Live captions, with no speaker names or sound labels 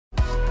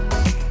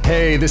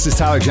Hey, this is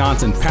Tyler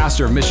Johnson,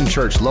 pastor of Mission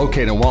Church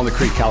located in Walnut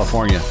Creek,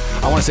 California.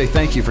 I want to say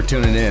thank you for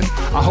tuning in.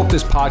 I hope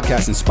this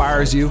podcast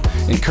inspires you,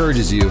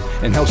 encourages you,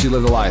 and helps you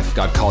live the life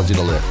God called you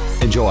to live.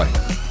 Enjoy.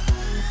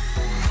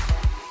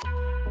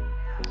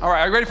 All right,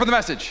 are you ready for the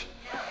message?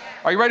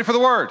 Are you ready for the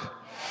word? The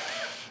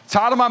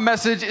title of my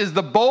message is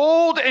The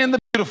Bold and the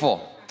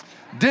Beautiful.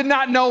 Did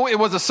not know it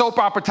was a soap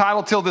opera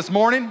title till this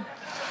morning.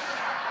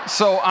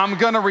 So I'm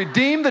going to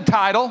redeem the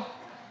title.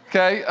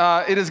 Okay,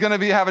 it is going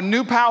to have a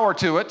new power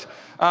to it.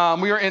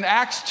 We are in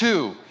Acts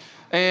 2.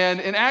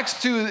 And in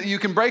Acts 2, you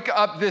can break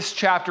up this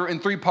chapter in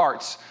three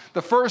parts.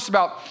 The first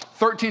about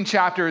 13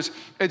 chapters,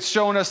 it's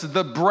showing us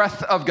the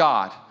breath of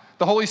God.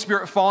 The Holy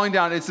Spirit falling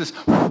down, it's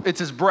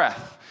His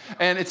breath.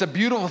 And it's a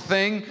beautiful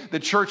thing. The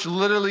church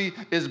literally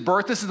is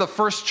birthed. This is the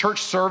first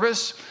church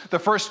service. The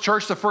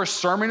first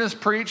sermon is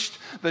preached.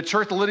 The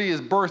church literally is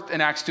birthed in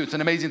Acts 2. It's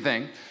an amazing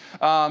thing.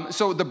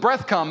 So the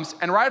breath comes,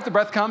 and right after the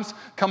breath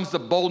comes the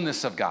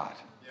boldness of God.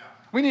 Yeah.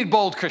 We need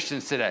bold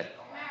Christians today.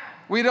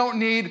 We don't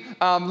need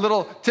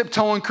little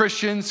tiptoeing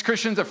Christians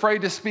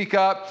afraid to speak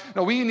up.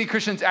 No, we need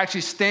Christians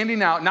actually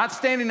standing out, not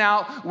standing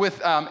out with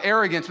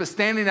arrogance, but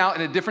standing out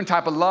in a different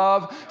type of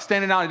love,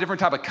 standing out in a different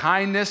type of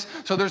kindness.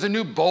 So there's a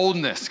new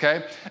boldness,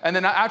 okay? And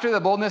then after the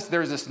boldness,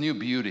 there's this new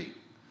beauty.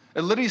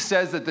 It literally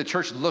says that the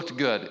church looked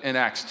good in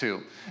Acts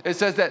 2. It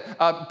says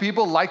that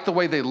people liked the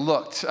way they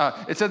looked.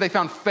 It said they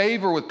found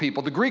favor with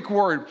people. The Greek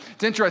word,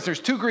 it's interesting, there's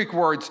two Greek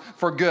words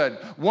for good.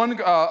 One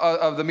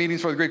of the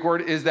meanings for the Greek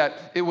word is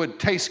that it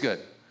would taste good.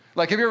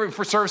 Like, have you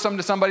ever served something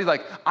to somebody,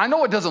 like, I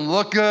know it doesn't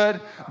look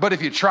good, but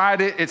if you tried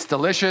it, it's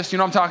delicious. You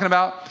know what I'm talking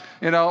about?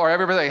 You know, or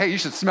everybody like, hey, you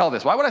should smell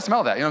this. Why would I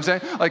smell that? You know what I'm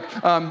saying?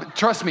 Like,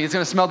 trust me, it's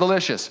going to smell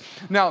delicious.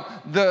 Now,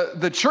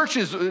 the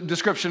church's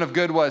description of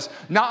good was,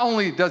 not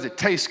only does it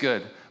taste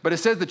good, but it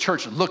says the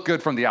church looked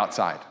good from the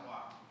outside.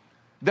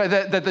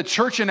 That the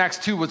church in Acts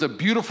 2 was a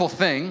beautiful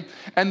thing,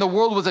 and the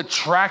world was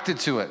attracted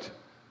to it.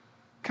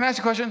 Can I ask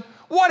you a question?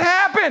 What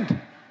happened?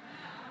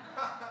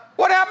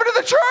 What happened to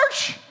the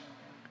church?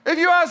 If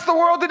you ask the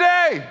world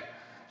today,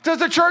 does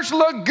the church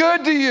look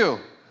good to you?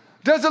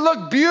 Does it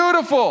look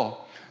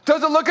beautiful?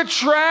 Does it look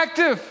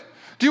attractive?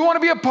 Do you want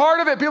to be a part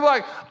of it? People are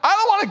like, I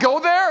don't want to go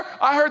there.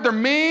 I heard they're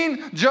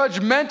mean,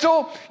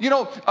 judgmental. You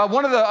know,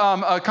 one of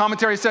the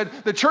commentaries said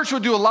the church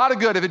would do a lot of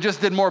good if it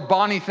just did more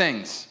Bonnie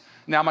things.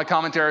 Now, my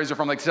commentaries are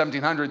from like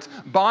 1700s.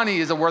 Bonnie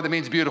is a word that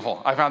means beautiful.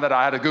 I found that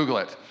I had to Google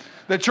it.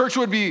 The church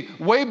would be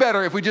way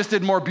better if we just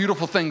did more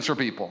beautiful things for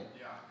people.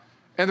 Yeah.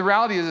 And the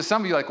reality is that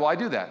some of you are like, well, I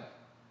do that.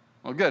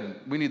 Well, good.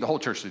 We need the whole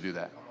church to do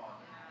that.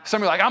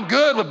 Some of you are like, I'm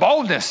good with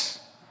boldness,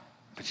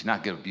 but you're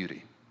not good with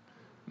beauty.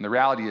 And the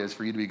reality is,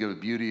 for you to be good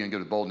with beauty and good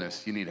with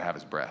boldness, you need to have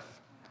His breath.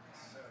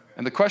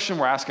 And the question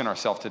we're asking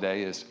ourselves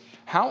today is,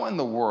 how in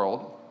the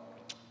world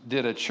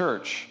did a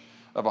church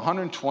of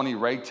 120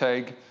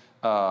 ragtag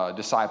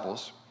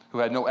disciples who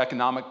had no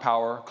economic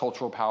power,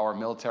 cultural power,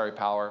 military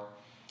power,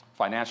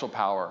 financial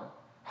power,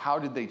 how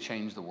did they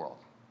change the world?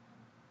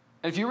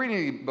 And if you read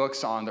any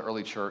books on the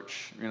early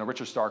church, you know,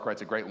 Richard Stark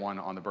writes a great one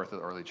on the birth of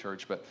the early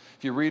church, but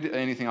if you read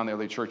anything on the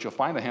early church, you'll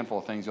find a handful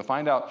of things. You'll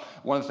find out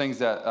one of the things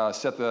that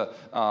set the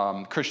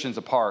Christians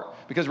apart.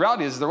 Because the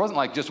reality is there wasn't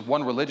like just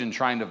one religion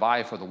trying to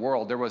vie for the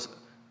world. There was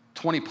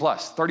 20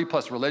 plus, 30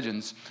 plus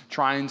religions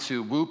trying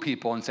to woo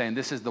people and saying,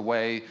 this is the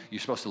way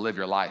you're supposed to live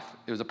your life.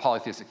 It was a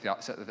polytheistic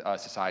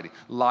society,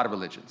 a lot of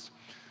religions.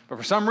 But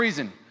for some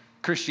reason,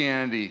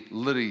 Christianity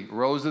literally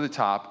rose to the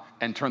top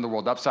and turned the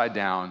world upside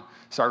down.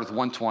 Started with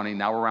 120,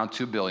 now we're around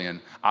 2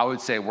 billion. I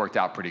would say it worked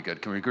out pretty good.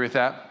 Can we agree with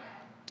that?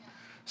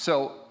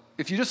 So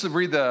if you just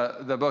read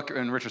the book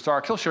in Richard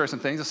Stark, he'll share some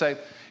things. He'll say,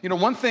 you know,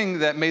 one thing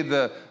that made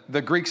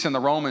the Greeks and the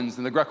Romans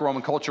and the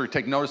Greco-Roman culture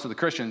take notice of the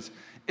Christians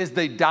is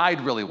they died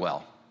really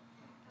well.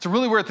 It's a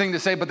really weird thing to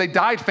say, but they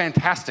died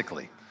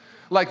fantastically.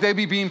 Like they'd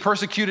be being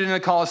persecuted in a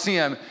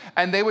Colosseum,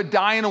 and they would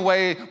die in a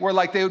way where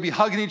like they would be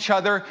hugging each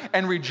other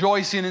and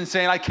rejoicing and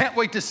saying, I can't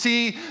wait to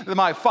see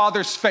my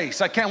Father's face.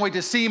 I can't wait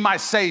to see my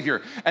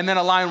Savior. And then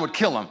a lion would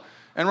kill him.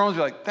 And Romans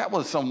would be like, that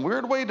was some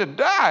weird way to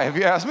die, if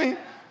you ask me.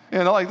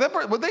 You know, like that,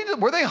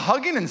 were they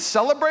hugging and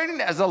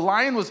celebrating as a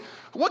lion was?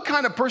 What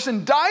kind of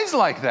person dies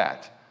like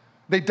that?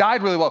 They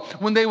died really well.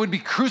 When they would be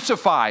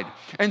crucified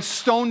and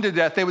stoned to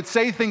death, they would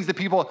say things to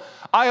people,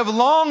 I have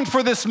longed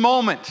for this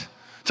moment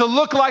to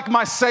look like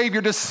my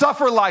Savior, to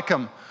suffer like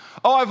Him.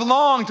 Oh, I've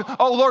longed.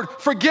 Oh, Lord,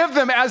 forgive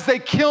them as they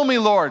kill me,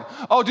 Lord.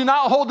 Oh, do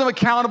not hold them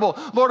accountable.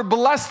 Lord,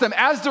 bless them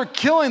as they're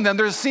killing them.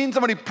 They're seeing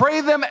somebody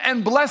pray them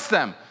and bless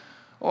them.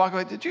 Oh, I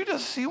go, did you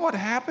just see what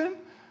happened?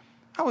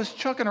 I was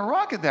chucking a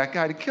rock at that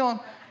guy to kill him,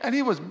 and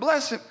he was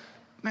blessing.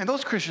 Man,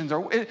 those Christians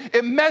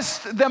it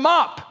messed them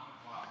up.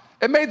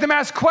 It made them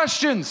ask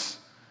questions.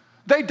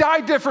 They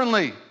died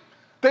differently.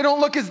 They don't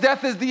look at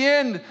death as the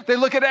end. They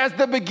look at it as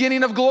the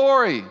beginning of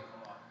glory.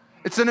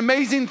 It's an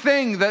amazing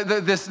thing, that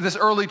this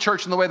early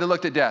church and the way they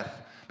looked at death,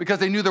 because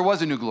they knew there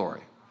was a new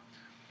glory.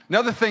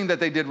 Another thing that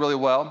they did really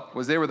well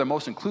was they were the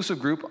most inclusive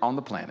group on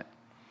the planet.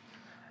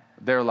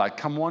 They're like,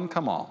 come one,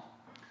 come all.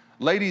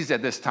 Ladies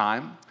at this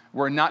time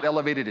were not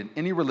elevated in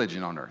any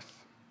religion on earth.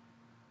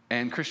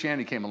 And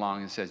Christianity came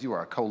along and says, you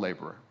are a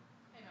co-laborer.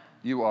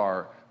 You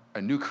are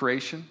a new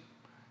creation.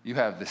 You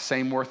have the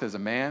same worth as a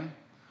man.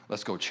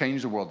 Let's go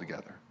change the world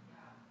together.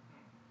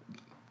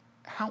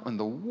 How in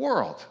the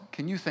world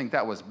can you think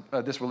that was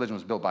this religion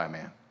was built by a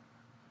man?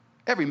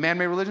 Every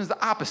man-made religion is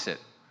the opposite.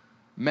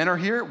 Men are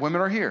here, women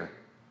are here.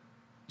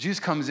 Jesus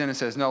comes in and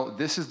says, no,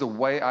 this is the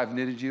way I've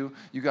knitted you.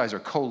 You guys are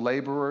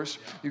co-laborers.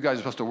 You guys are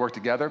supposed to work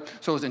together.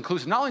 So it was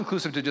inclusive, not only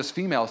inclusive to just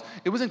females,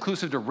 it was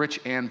inclusive to rich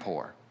and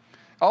poor.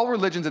 All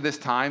religions of this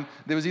time,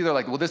 there was either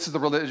like, well, this is the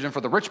religion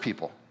for the rich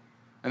people.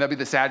 And that'd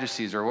be the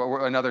Sadducees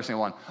or another same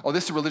one. Oh,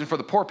 this is a religion for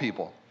the poor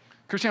people.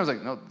 Christianity was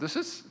like, no, this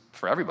is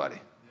for everybody,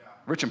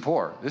 rich and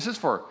poor. This is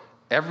for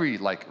every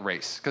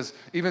race, because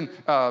even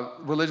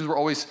religions were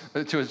always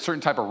to a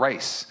certain type of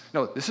race.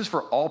 No, this is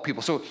for all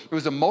people. So it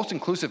was the most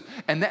inclusive,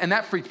 and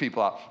that freaked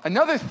people out.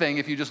 Another thing,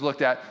 if you just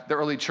looked at the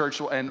early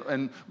church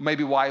and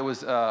maybe why it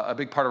was a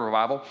big part of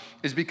revival,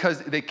 is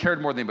because they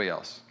cared more than anybody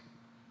else.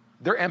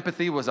 Their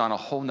empathy was on a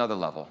whole nother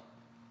level.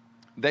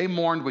 They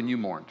mourned when you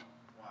mourned.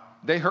 Wow.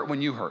 They hurt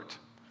when you hurt.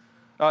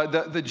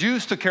 The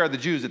Jews took care of the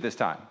Jews at this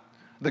time.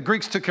 The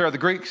Greeks took care of the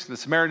Greeks. The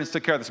Samaritans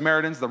took care of the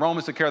Samaritans. The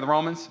Romans took care of the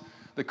Romans.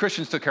 The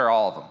Christians took care of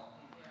all of them.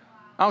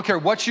 I don't care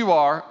what you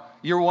are.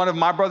 You're one of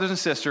my brothers and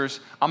sisters.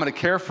 I'm going to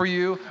care for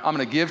you. I'm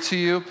going to give to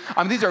you.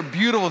 I mean, these are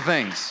beautiful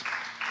things.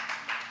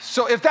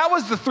 So if that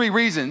was the three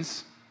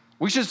reasons,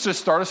 we should just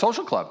start a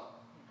social club.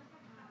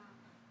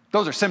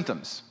 Those are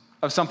symptoms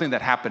of something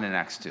that happened in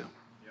Acts 2.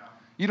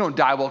 You don't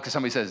die well because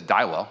somebody says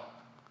die well.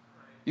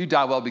 You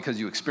die well because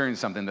you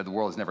experienced something that the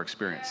world has never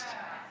experienced.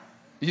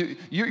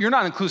 You're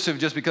not inclusive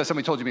just because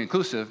somebody told you to be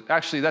inclusive.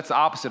 Actually, that's the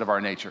opposite of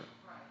our nature.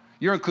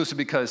 You're inclusive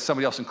because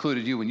somebody else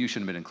included you when you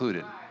shouldn't have been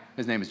included.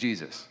 His name is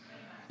Jesus.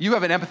 You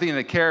have an empathy and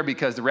a care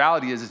because the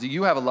reality is that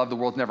you have a love the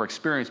world's never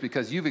experienced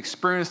because you've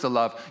experienced a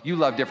love you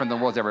love different than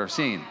the world's ever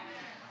seen.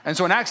 And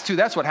so in Acts 2,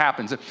 that's what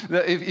happens.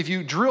 If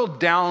you drill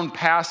down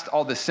past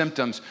all the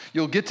symptoms,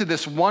 you'll get to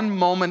this one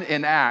moment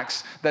in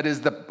Acts that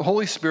is the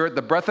Holy Spirit,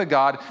 the breath of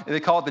God. They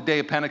call it the day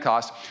of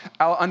Pentecost.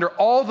 Under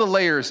all the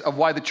layers of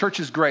why the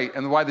church is great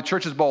and why the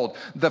church is bold,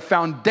 the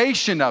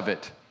foundation of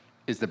it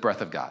is the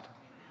breath of God.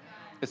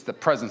 It's the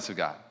presence of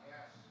God.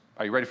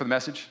 Are you ready for the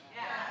message?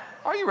 Yes.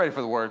 Are you ready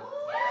for the word?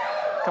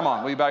 Yes. Come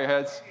on, will you bow your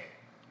heads?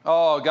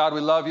 Oh, God, we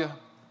love you.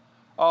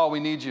 Oh,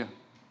 we need you.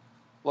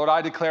 Lord,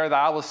 I declare that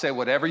I will say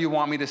whatever you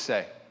want me to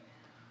say.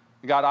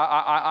 God,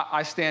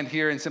 I stand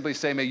here and simply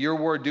say, may your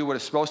word do what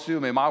it's supposed to do.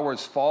 May my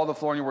words fall to the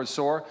floor and your words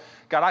soar.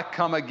 God, I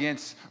come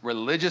against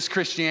religious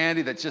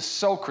Christianity that's just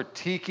so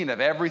critiquing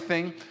of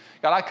everything.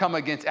 God, I come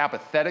against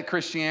apathetic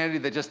Christianity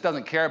that just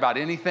doesn't care about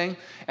anything.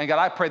 And God,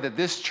 I pray that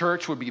this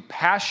church would be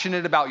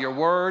passionate about your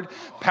word,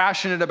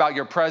 passionate about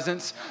your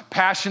presence,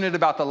 passionate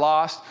about the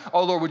lost.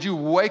 Oh, Lord, would you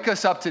wake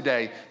us up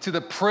today to the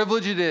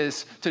privilege it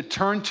is to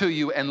turn to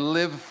you and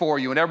live for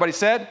you. And everybody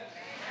said? Amen.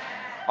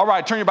 All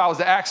right, turn your Bibles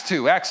to Acts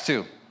 2. Acts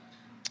 2.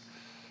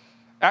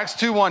 Acts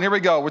 2:1, here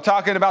we go. We're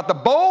talking about the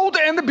bold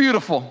and the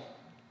beautiful.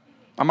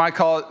 I might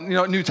call it,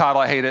 new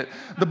title, I hate it.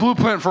 The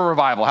Blueprint for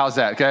Revival. How's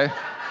that, okay?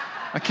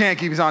 I can't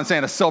keep on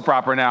saying a soap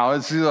opera now.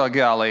 It's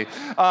golly.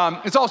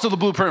 It's also the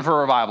Blueprint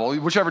for Revival.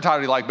 Whichever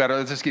title you like better.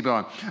 Let's just keep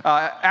going.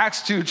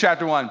 Acts 2,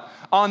 chapter 1.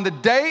 On the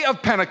day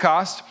of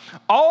Pentecost,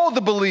 all the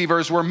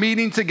believers were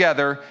meeting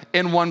together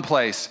in one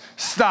place.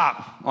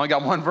 Stop. I only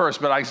got one verse,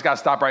 but I just got to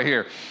stop right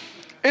here.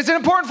 Is it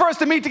important for us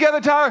to meet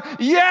together, Tyler?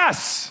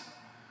 Yes.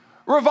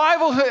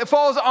 Revival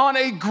falls on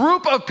a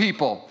group of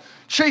people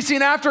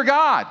chasing after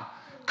God.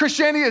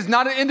 Christianity is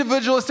not an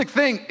individualistic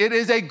thing. It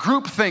is a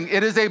group thing.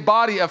 It is a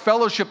body, a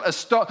fellowship,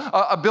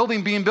 a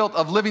building being built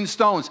of living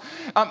stones.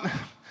 Can I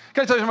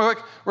tell you something real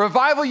quick?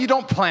 Revival, you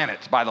don't plan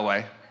it, by the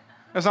way.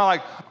 It's not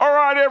like, all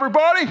right,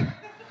 everybody,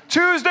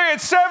 Tuesday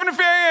at 7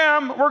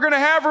 a.m., we're going to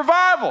have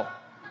revival.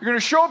 You're going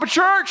to show up at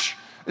church.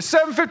 At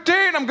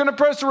 7:15, I'm going to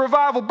press the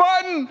revival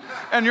button,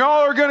 and you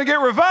all are going to get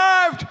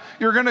revived.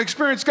 You're going to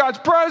experience God's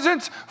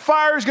presence.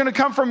 Fire is going to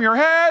come from your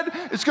head.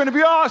 It's going to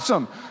be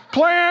awesome.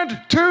 Planned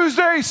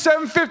Tuesday,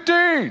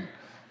 7:15.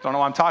 Don't know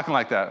why I'm talking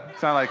like that.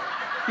 It's not like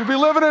you'll be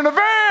living in a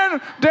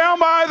van down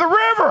by the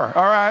river,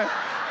 all right?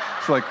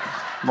 It's like,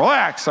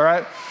 relax, all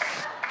right?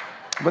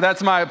 But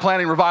that's my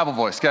planning revival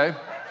voice, okay?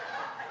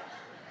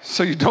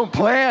 So you don't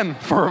plan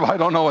for, I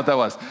don't know what that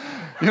was.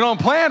 You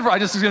don't plan for, I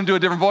just was going to do a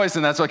different voice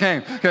and that's what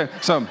came. Okay,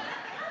 so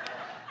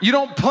you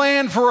don't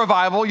plan for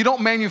revival. You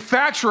don't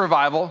manufacture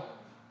revival.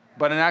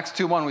 But in Acts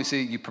 2:1, we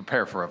see you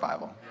prepare for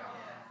revival.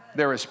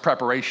 There is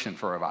preparation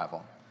for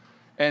revival.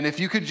 And if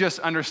you could just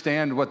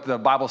understand what the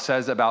Bible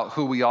says about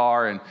who we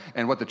are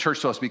and what the church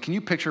is supposed to be, can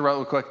you picture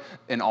real quick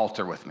an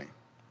altar with me?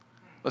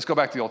 Let's go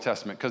back to the Old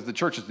Testament because the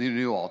church is the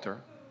new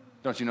altar.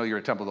 Don't you know you're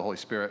a temple of the Holy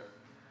Spirit?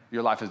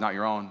 Your life is not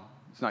your own.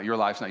 It's not your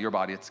life, it's not your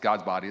body, it's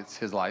God's body, it's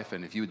his life.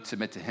 And if you would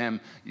submit to him,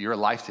 your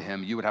life to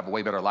him, you would have a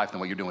way better life than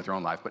what you're doing with your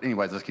own life. But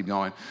anyways, let's keep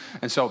going.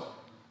 And so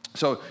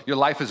your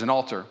life is an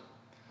altar.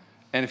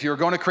 And if you're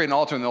going to create an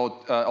altar in the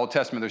Old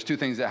Testament, there's two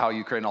things that how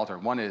you create an altar.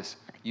 One is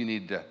you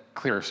need to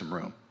clear some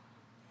room.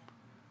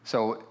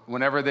 So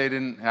whenever they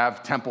didn't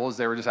have temples,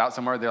 they were just out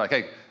somewhere, they're like,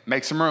 hey,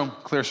 make some room,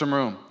 clear some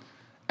room.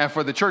 And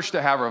for the church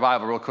to have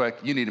revival real quick,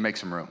 you need to make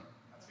some room.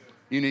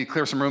 You need to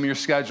clear some room in your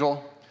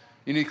schedule.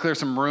 You need to clear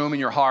some room in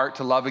your heart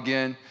to love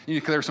again. You need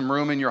to clear some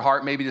room in your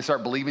heart maybe to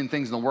start believing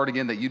things in the Word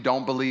again that you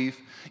don't believe.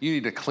 You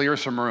need to clear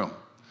some room.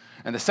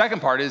 And the second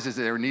part is that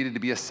there needed to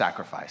be a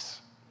sacrifice.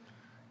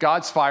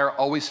 God's fire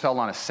always fell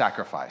on a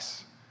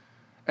sacrifice.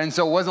 And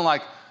so it wasn't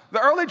like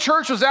the early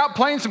church was out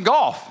playing some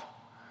golf.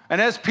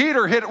 And as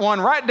Peter hit one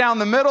right down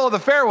the middle of the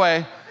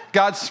fairway,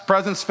 God's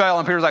presence fell.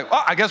 And Peter's like,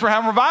 oh, I guess we're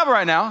having revival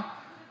right now.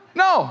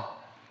 No,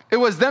 it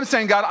was them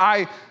saying, God,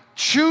 I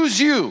choose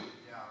you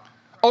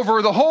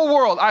over the whole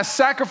world. I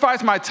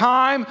sacrifice my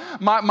time,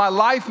 my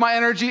life, my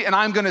energy, and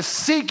I'm going to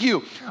seek you.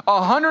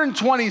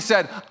 120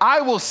 said,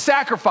 I will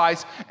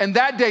sacrifice, and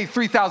that day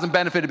 3,000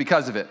 benefited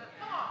because of it.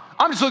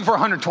 I'm just looking for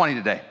 120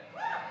 today.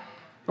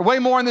 Way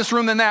more in this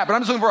room than that, but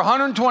I'm just looking for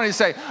 120 to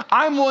say,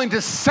 I'm willing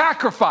to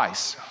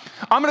sacrifice.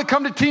 I'm going to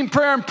come to team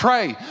prayer and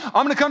pray.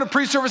 I'm going to come to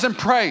pre-service and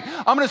pray.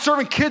 I'm going to serve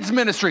in kids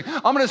ministry.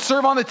 I'm going to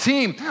serve on the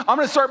team. I'm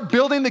going to start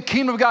building the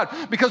kingdom of God,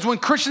 because when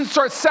Christians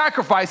start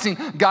sacrificing,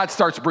 God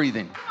starts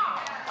breathing.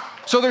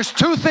 So there's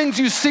two things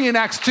you see in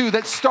Acts 2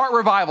 that start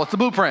revival. It's the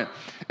blueprint.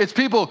 It's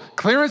people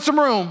clearing some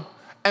room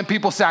and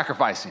people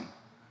sacrificing.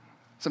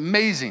 It's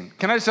amazing.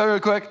 Can I just tell you real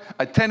quick?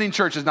 Attending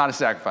church is not a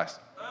sacrifice.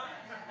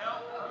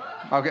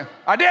 Okay.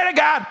 I did it,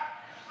 God.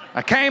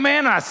 I came in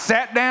and I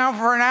sat down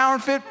for an hour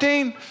and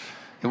 15.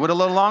 It went a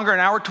little longer, an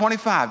hour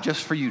 25,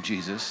 just for you,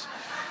 Jesus.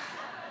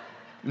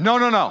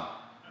 No.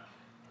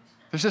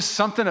 There's just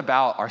something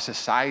about our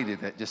society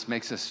that just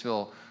makes us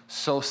feel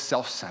so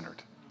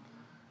self-centered.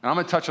 And I'm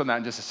going to touch on that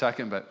in just a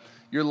second, but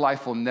your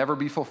life will never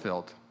be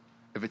fulfilled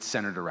if it's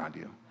centered around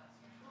you.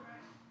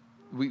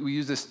 We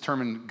use this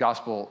term in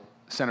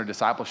gospel-centered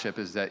discipleship,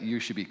 is that you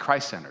should be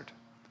Christ-centered.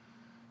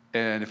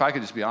 And if I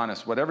could just be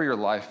honest, whatever your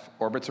life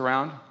orbits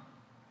around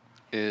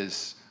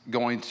is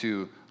going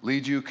to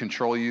lead you,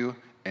 control you,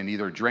 and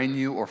either drain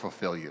you or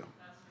fulfill you.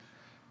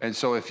 And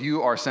so if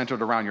you are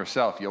centered around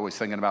yourself, you're always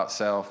thinking about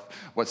self.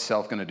 What's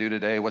self going to do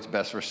today? What's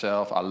best for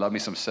self? I love me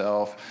some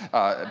self.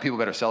 People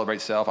better celebrate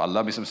self. I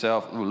love me some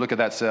self. Ooh, look at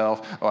that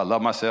self. Oh, I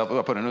love myself. Oh,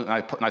 I put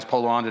a nice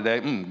polo on today.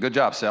 Good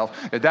job, self.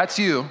 If that's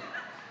you,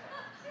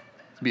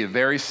 it'd be a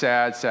very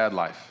sad, sad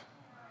life.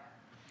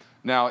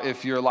 Now,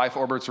 if your life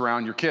orbits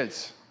around your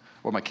kids,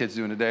 what are my kids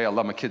doing today? I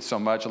love my kids so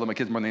much. I love my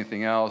kids more than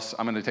anything else.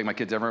 I'm going to take my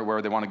kids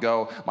everywhere they want to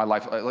go. My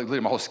life,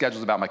 literally my whole schedule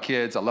is about my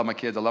kids. I love my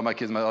kids. I love my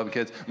kids. I love my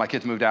kids. My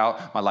kids moved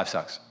out. My life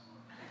sucks.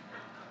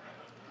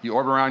 You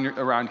orbit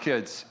around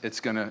kids, it's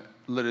going to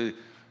literally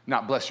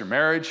not bless your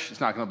marriage.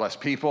 It's not going to bless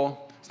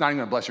people. It's not even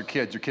going to bless your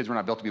kids. Your kids were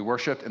not built to be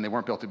worshiped, and they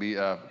weren't built to be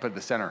put at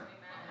the center.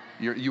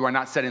 You are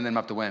not setting them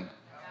up to win.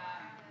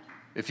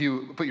 If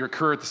you put your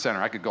career at the center,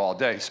 I could go all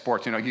day.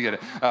 Sports, you get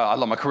it. I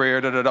love my career.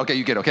 Okay,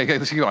 you get it. Okay,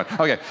 let's keep going.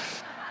 Okay.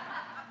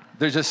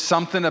 There's just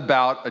something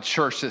about a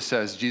church that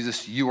says,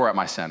 Jesus, you are at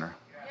my center.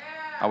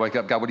 I wake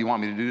up, God, what do you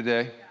want me to do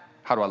today?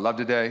 How do I love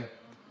today?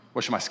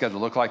 What should my schedule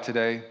look like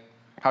today?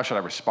 How should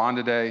I respond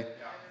today?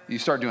 You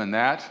start doing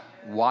that,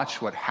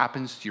 watch what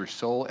happens to your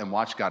soul and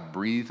watch God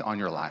breathe on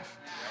your life.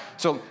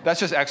 So that's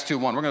just Acts 2:1.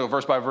 We're going to go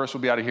verse by verse.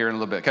 We'll be out of here in a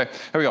little bit, okay?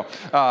 Here we go.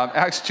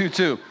 Acts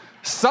 2:2.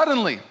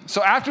 Suddenly,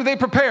 so after they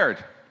prepared,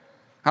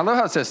 I love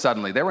how it says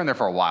suddenly. They were in there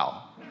for a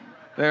while.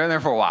 You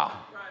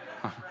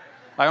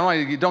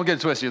don't get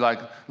it twisted. You're like,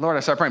 Lord, I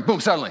start praying.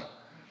 Boom, suddenly.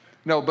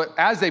 No, but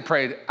as they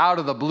prayed, out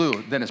of the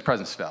blue, then his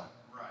presence fell.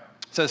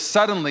 It says,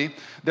 suddenly,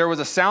 there was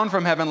a sound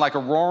from heaven like a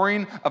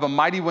roaring of a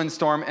mighty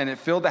windstorm, and it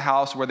filled the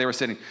house where they were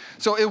sitting.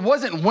 So it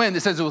wasn't wind.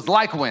 It says it was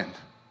like wind.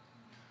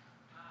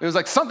 It was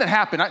like something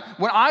happened.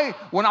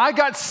 When I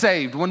got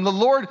saved, when the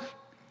Lord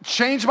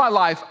changed my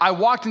life, I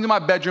walked into my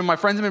bedroom. My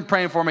friends have been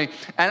praying for me,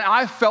 and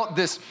I felt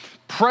this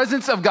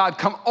presence of God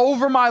come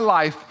over my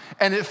life.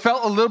 And it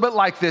felt a little bit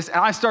like this,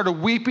 and I started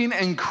weeping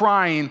and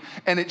crying,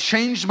 and it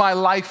changed my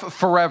life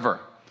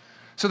forever.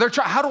 So they're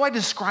trying, how do I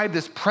describe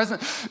this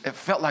present? It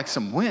felt like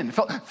some wind. It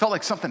felt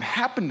like something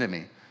happened to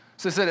me.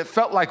 So it said it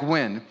felt like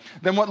wind.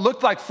 Then what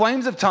looked like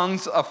flames of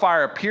tongues of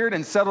fire appeared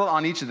and settled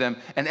on each of them,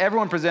 and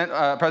everyone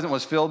present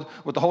was filled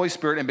with the Holy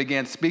Spirit and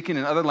began speaking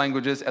in other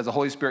languages as the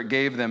Holy Spirit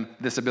gave them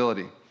this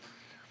ability.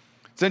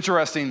 It's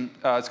interesting.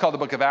 It's called the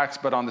Book of Acts,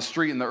 but on the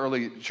street in the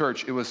early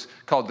church, it was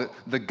called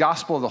the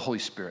Gospel of the Holy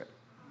Spirit.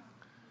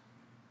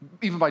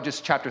 Even by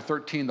just chapter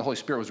 13, the Holy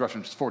Spirit was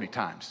referenced 40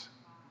 times.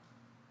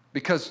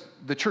 Because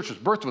the church was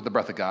birthed with the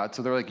breath of God.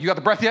 So they're like, you got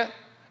the breath yet?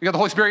 You got the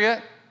Holy Spirit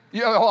yet?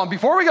 Hold on,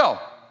 before we go,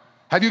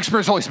 have you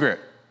experienced the Holy Spirit?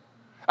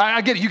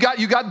 I get it,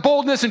 you got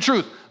boldness and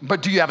truth,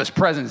 but do you have his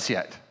presence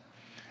yet?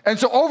 And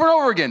so over and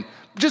over again,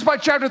 just by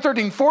chapter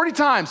 13, 40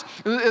 times.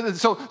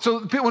 So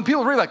when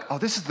people read like, oh,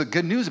 this is the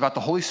good news about the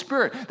Holy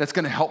Spirit that's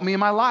going to help me in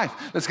my life,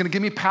 that's going to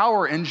give me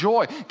power and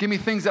joy, give me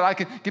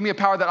a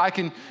power that I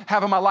can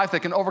have in my life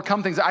that can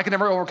overcome things that I can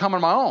never overcome on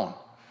my own.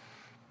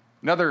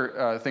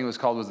 Another thing was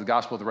the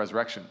gospel of the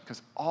resurrection,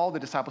 because all the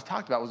disciples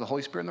talked about was the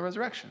Holy Spirit and the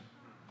resurrection.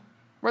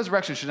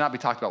 Resurrection should not be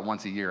talked about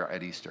once a year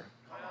at Easter.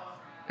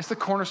 It's the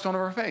cornerstone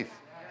of our faith.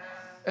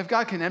 if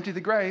God can empty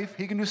the grave,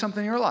 he can do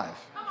something in your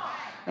life.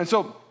 And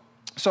so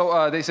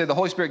they say the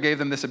Holy Spirit gave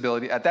them this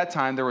ability. At that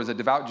time, there was a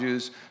devout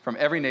Jews from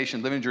every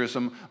nation living in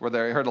Jerusalem where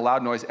they heard a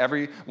loud noise.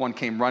 Everyone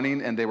came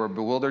running, and they were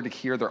bewildered to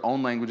hear their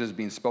own languages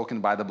being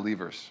spoken by the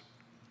believers.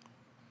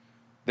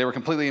 They were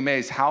completely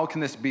amazed. How can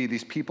this be?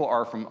 These people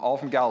are all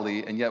from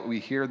Galilee, and yet we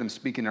hear them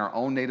speaking in our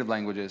own native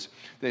languages.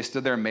 They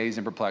stood there amazed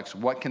and perplexed.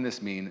 What can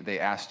this mean? They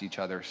asked each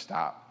other.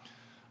 Stop.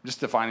 I'm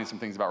just defining some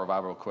things about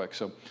revival real quick.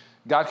 So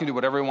God can do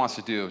whatever he wants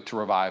to do to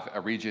revive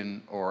a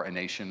region or a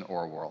nation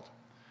or a world.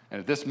 And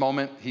at this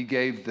moment, he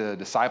gave the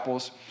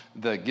disciples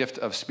the gift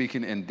of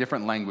speaking in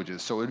different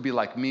languages. So it would be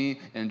like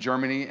me in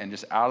Germany, and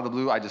just out of the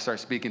blue, I just start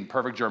speaking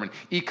perfect German.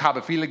 Ich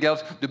habe viele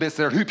Geld, du bist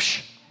sehr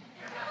hübsch.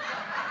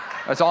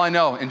 That's all I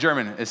know in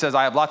German. It says,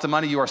 I have lots of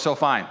money, you are so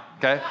fine,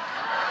 okay?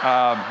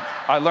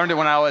 I learned it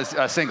when I was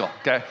single,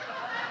 okay?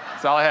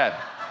 That's all I had.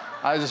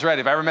 I was just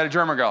ready. If I ever met a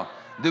German girl,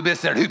 du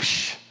bist sehr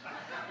hübsch,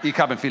 ich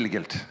habe viele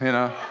Geld, you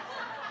know?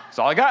 That's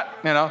all I got,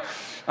 you know?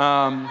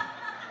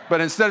 But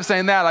instead of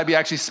saying that, I'd be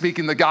actually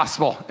speaking the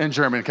gospel in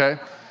German, okay?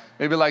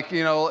 Maybe like,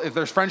 you know, if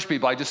there's French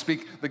people, I just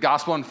speak the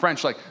gospel in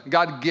French. Like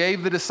God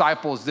gave the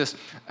disciples this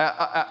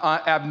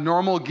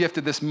abnormal gift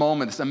at this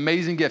moment, this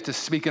amazing gift to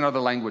speak in other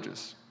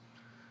languages.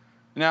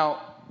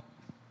 Now,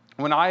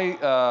 when I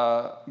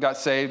got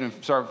saved and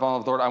started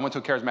following the Lord, I went to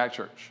a charismatic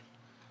church.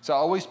 So I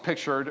always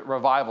pictured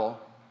revival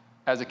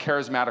as a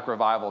charismatic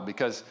revival,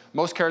 because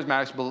most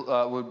charismatics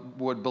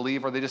would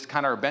believe, or they just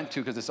kind of are bent to,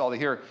 because it's all they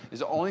hear, is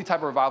the only type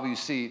of revival you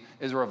see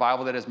is a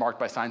revival that is marked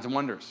by signs and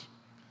wonders.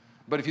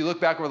 But if you look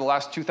back over the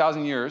last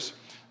 2,000 years,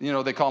 you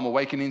know, they call them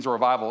awakenings or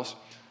revivals.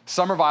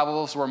 Some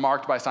revivals were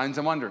marked by signs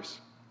and wonders.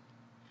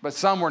 But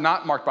some were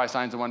not marked by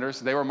signs and wonders.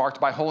 They were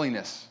marked by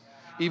holiness.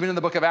 Even in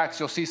the book of Acts,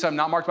 you'll see some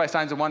not marked by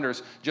signs and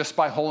wonders, just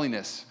by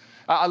holiness.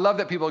 I love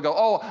that people go,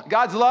 oh,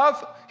 God's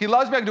love, he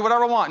loves me, I can do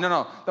whatever I want.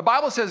 No. The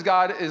Bible says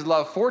God is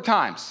love 4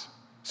 times.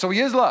 So he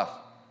is love.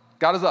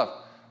 God is love.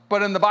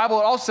 But in the Bible,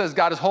 it also says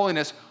God is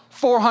holiness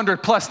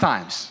 400 plus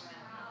times.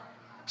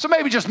 So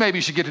maybe, just maybe,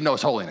 you should get to know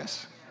his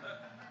holiness.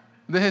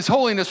 His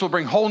holiness will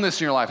bring wholeness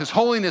in your life. His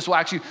holiness will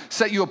actually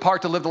set you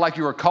apart to live the life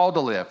you were called to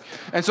live.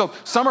 And so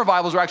some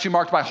revivals were actually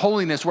marked by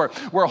holiness, where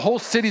whole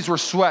cities were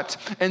swept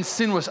and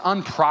sin was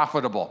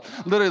unprofitable.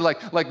 Literally,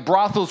 like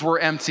brothels were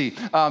empty.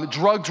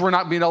 Drugs were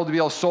not being able to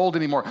be sold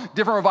anymore.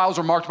 Different revivals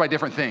were marked by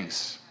different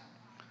things.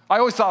 I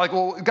always thought, like,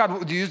 well,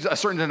 God, do you use a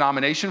certain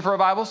denomination for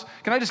revivals?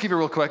 Can I just give you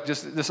real quick,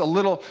 just a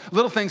little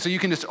thing so you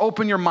can just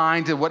open your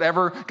mind to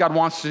whatever God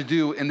wants to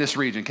do in this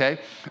region, okay?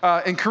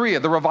 In Korea,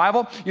 the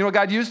revival, you know what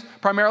God used?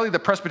 Primarily the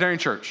Presbyterian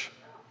Church.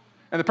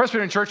 And the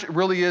Presbyterian Church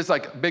really is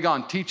like big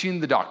on teaching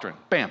the doctrine.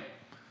 Bam.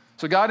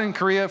 So God in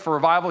Korea, for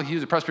revival, he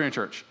used the Presbyterian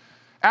Church.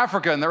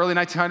 Africa in the early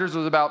 1900s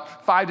was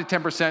about 5 to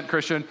 10%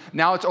 Christian.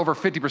 Now it's over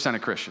 50%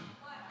 of Christian.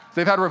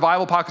 They've had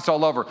revival pockets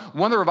all over.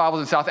 One of the revivals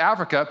in South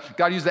Africa,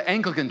 God used the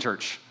Anglican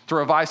Church to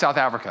revive South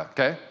Africa,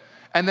 okay?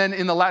 And then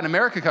in the Latin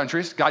America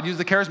countries, God used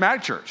the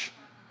Charismatic Church.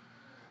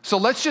 So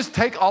let's just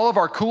take all of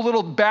our cool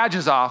little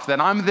badges off, that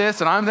I'm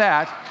this and I'm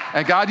that,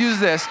 and God uses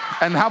this,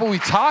 and how about we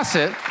toss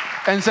it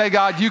and say,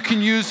 God, you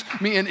can use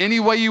me in any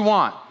way you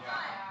want.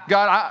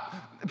 God,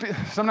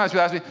 sometimes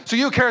people ask me, so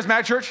you a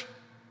Charismatic Church?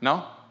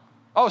 No.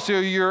 Oh, so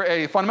you're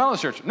a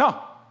fundamentalist church?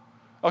 No.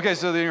 Okay,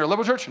 so then you're a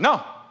liberal church?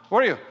 No.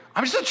 What are you?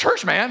 I'm just a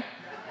church, man.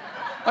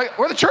 Like,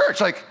 we're the church.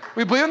 Like,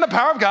 we believe in the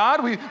power of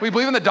God. We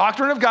believe in the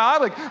doctrine of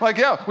God. Like,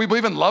 yeah, we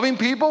believe in loving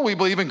people. We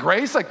believe in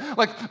grace. Like,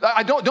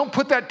 I don't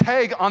put that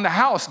tag on the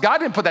house. God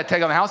didn't put that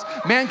tag on the house.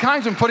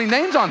 Mankind's been putting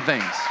names on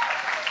things.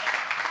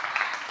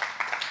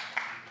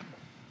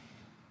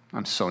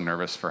 I'm so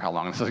nervous for how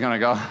long this is going to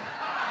go.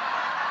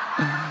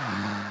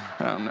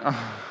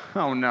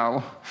 Oh,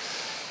 no.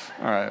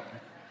 All right.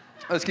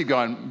 Let's keep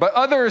going. But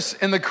others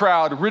in the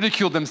crowd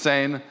ridiculed them,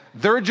 saying,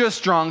 they're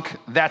just drunk,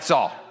 that's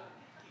all.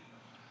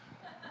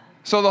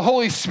 So the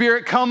Holy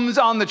Spirit comes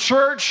on the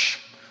church,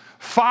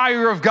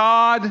 fire of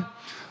God.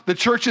 The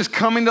church is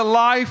coming to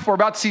life. We're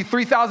about to see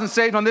 3,000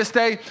 saved on this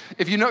day.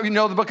 If you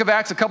know the book of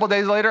Acts, a couple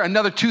days later,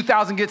 another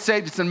 2,000 get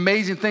saved. It's an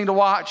amazing thing to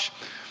watch.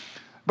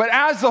 But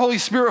as the Holy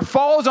Spirit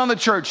falls on the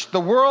church, the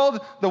world,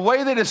 the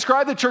way they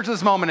describe the church at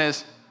this moment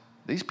is,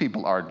 these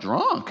people are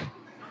drunk.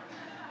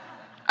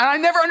 And I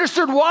never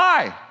understood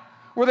why.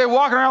 Were they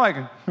walking around like,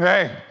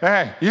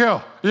 hey,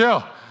 you.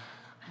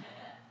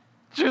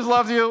 Jesus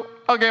loves you.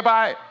 Okay,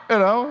 bye. You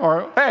know,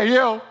 or hey,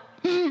 you.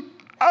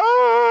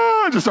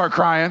 Oh, just start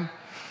crying.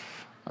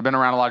 I've been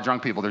around a lot of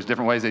drunk people. There's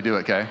different ways they do it,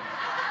 okay?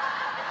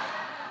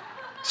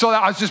 So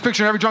I was just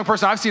picturing every drunk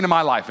person I've seen in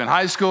my life. In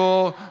high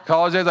school,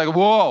 college days, like,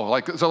 whoa.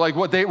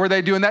 Were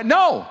they doing that?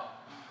 No.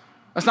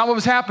 That's not what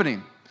was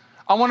happening.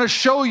 I want to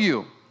show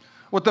you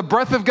what the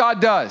breath of God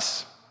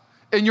does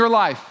in your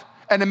life,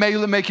 and it may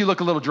make you look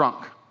a little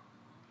drunk.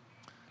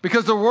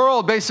 Because the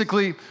world,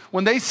 basically,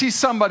 when they see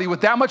somebody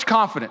with that much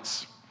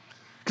confidence,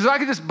 because if I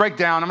could just break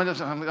down, I'm going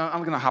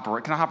to hop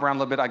around. Can I hop around a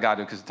little bit? I got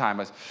to because of time.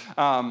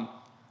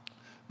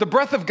 The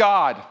breath of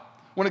God,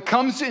 when it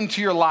comes into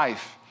your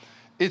life,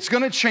 it's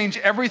going to change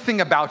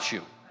everything about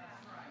you.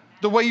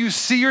 The way you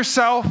see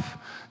yourself,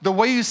 the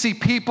way you see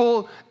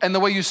people, and the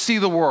way you see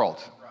the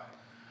world.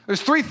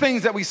 There's three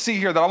things that we see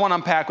here that I want to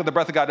unpack what the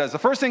breath of God does. The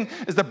first thing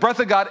is the breath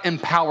of God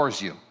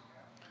empowers you.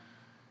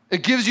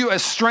 It gives you a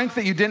strength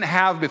that you didn't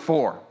have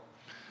before.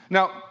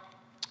 Now,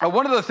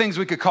 one of the things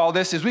we could call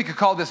this is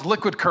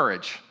liquid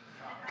courage,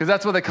 because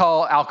that's what they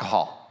call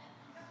alcohol.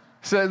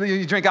 So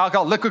you drink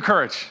alcohol, liquid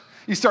courage.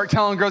 You start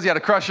telling girls you had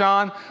a crush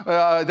on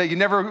that you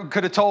never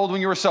could have told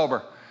when you were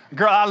sober.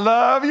 Girl, I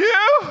love you.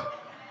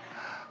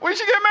 We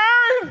should get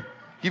married.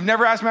 You've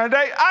never asked me on a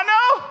date. I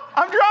know.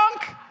 I'm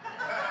drunk.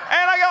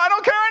 And I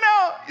don't care right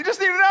now. You just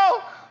need to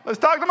know. Let's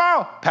talk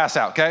tomorrow. Pass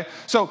out, okay?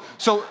 So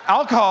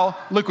alcohol,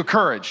 liquid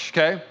courage,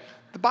 okay?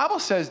 The Bible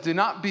says, do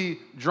not be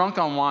drunk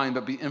on wine,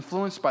 but be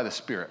influenced by the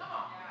Spirit.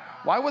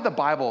 Why would the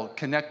Bible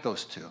connect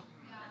those two?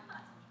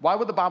 Why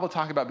would the Bible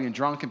talk about being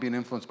drunk and being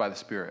influenced by the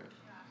Spirit?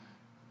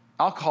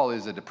 Alcohol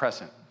is a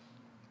depressant.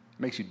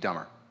 It makes you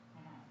dumber.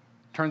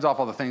 Turns off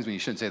all the things when you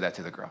shouldn't say that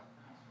to the girl.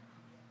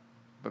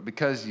 But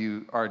because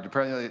you are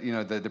depressed,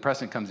 the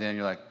depressant comes in,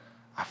 you're like,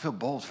 I feel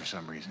bold for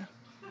some reason.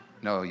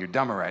 No, you're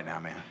dumber right now,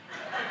 man.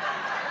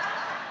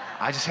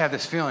 I just have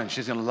this feeling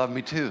she's going to love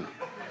me too.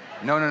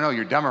 No,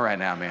 you're dumber right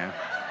now, man.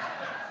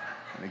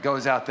 And he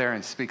goes out there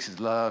and speaks his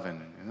love,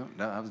 and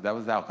that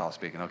was the alcohol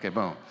speaking. Okay,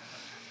 boom.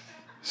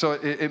 So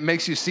it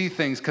makes you see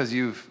things because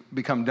you've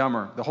become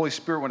dumber. The Holy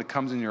Spirit, when it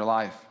comes in your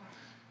life,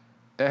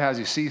 it has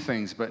you see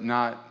things, but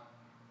not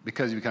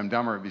because you become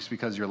dumber. It's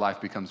because your life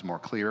becomes more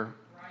clear,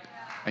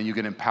 and you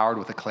get empowered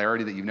with a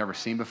clarity that you've never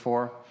seen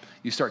before.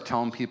 You start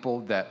telling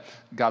people that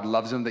God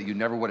loves them that you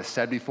never would have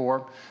said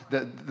before.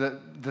 The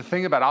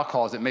thing about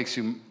alcohol is it makes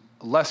you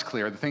less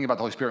clear. The thing about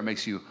the Holy Spirit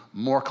makes you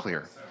more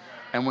clear.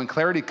 And when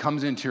clarity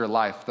comes into your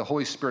life, the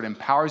Holy Spirit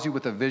empowers you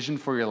with a vision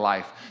for your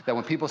life that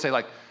when people say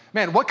like,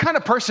 man, what kind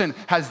of person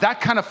has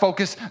that kind of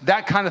focus,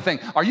 that kind of thing?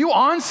 Are you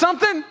on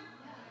something?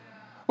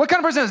 What kind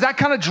of person has that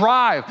kind of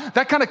drive,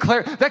 that kind of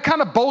clarity, that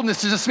kind of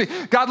boldness to just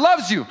speak? God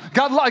loves you.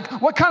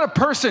 What kind of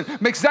person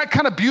makes that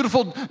kind of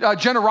beautiful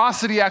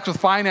generosity act with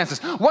finances?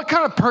 What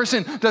kind of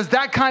person does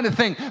that kind of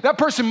thing? That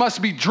person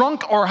must be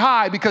drunk or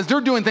high because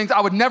they're doing things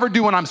I would never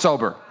do when I'm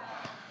sober.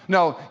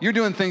 No, you're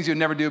doing things you'd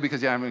never do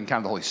because you haven't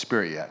encountered the Holy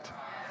Spirit yet.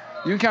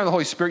 You encounter the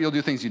Holy Spirit, you'll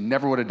do things you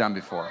never would have done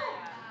before.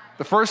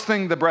 The first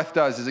thing the breath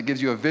does is it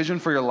gives you a vision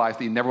for your life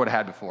that you never would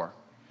have had before.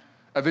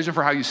 A vision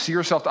for how you see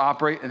yourself to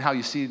operate and how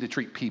you see to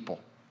treat people.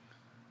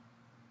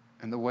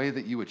 And the way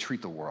that you would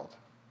treat the world.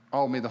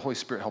 Oh, may the Holy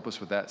Spirit help us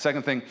with that.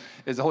 Second thing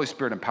is the Holy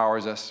Spirit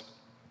empowers us.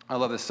 I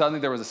love this. Suddenly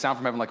there was a sound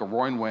from heaven like a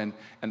roaring wind,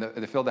 and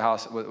they filled the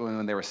house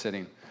when they were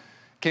sitting.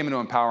 Came in to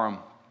empower them.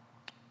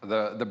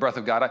 The breath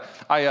of God.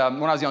 When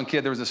I was a young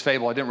kid, there was this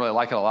fable. I didn't really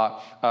like it a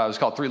lot. It was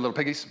called Three Little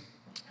Piggies.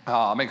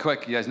 I'll make it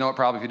quick. You guys know it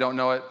probably. If you don't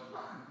know it,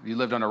 you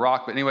lived on a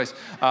rock. But anyways,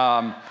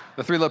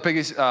 the Three Little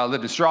Piggies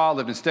lived in straw,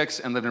 lived in sticks,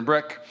 and lived in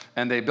brick.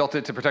 And they built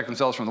it to protect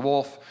themselves from the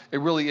wolf. It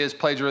really is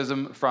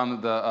plagiarism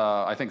from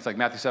I think it's like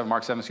Matthew 7,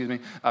 Mark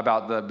 7,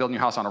 about the building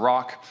your house on a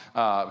rock.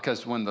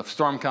 Because when the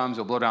storm comes,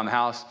 it'll blow down the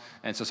house.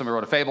 And so somebody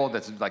wrote a fable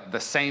that's like the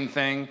same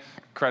thing.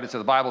 Credit to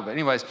the Bible. But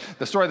anyways,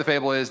 the story of the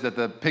fable is that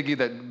the piggy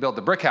that built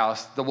the brick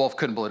house, the wolf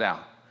couldn't blow it down.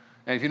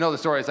 And if you know the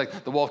story, it's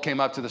like the wolf came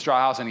up to the straw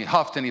house and he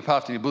huffed and he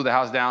puffed and he blew the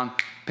house down,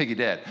 piggy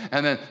dead.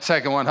 And then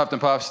second one, huffed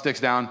and puffed,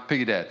 sticks down,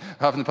 piggy dead.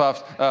 Huffed and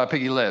puffed,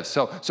 piggy lives.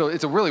 So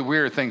it's a really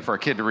weird thing for a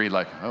kid to read,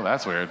 like, oh,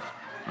 that's weird.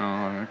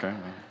 Oh, okay.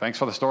 Thanks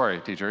for the story,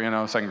 teacher,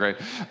 second grade.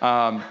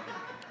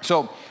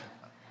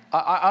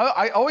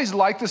 I always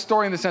liked the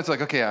story in the sense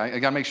like, okay, I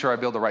got to make sure I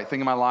build the right thing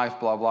in my life,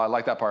 blah, blah. I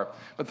like that part.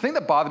 But the thing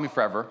that bothered me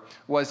forever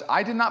was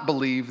I did not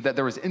believe that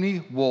there was any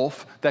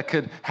wolf that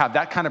could have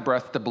that kind of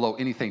breath to blow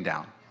anything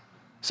down.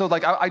 So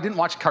like I didn't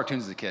watch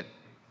cartoons as a kid.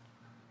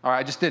 All right,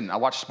 I just didn't. I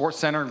watched Sports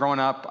Center growing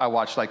up. I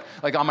watched like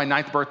on my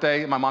 9th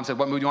birthday, my mom said,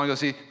 what movie do you want to go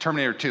see?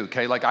 Terminator 2,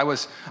 okay? Like I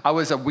was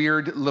a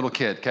weird little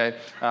kid, okay?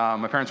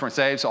 My parents weren't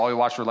saved, so all we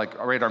watched were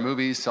like rated R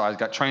movies. So I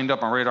got trained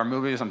up on rated R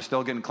movies. I'm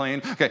still getting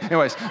clean. Okay,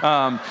 anyways,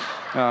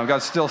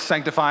 God's still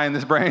sanctifying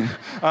this brain.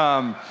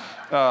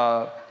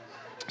 So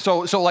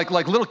like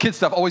little kid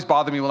stuff always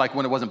bothered me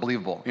when it wasn't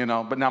believable,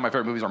 But now my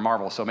favorite movies are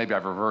Marvel, so maybe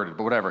I've reverted,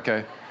 but whatever,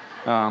 okay?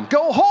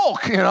 Go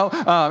Hulk,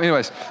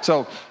 anyways,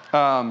 so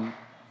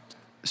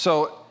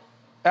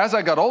as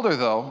I got older,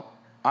 though,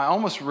 I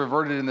almost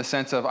reverted in the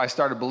sense of I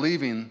started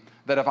believing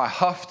that if I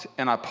huffed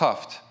and I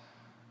puffed,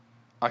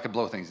 I could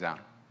blow things down.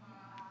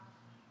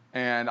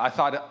 And I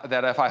thought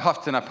that if I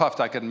huffed and I puffed,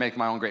 I could make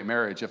my own great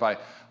marriage. If I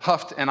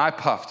huffed and I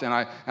puffed and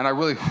I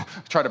really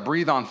try to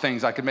breathe on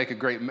things, I could make a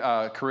great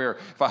career.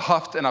 If I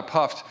huffed and I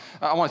puffed,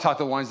 I want to talk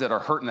to the ones that are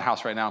hurt in the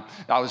house right now.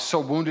 I was so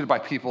wounded by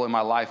people in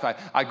my life.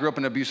 I grew up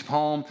in an abusive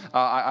home.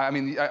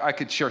 I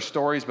could share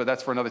stories, but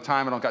that's for another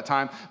time. I don't got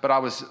time. But I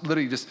was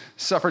literally just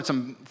suffered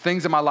some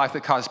things in my life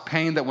that caused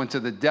pain that went to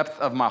the depth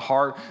of my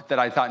heart that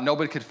I thought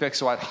nobody could fix.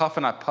 So I'd huff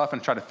and I'd puff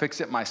and try to fix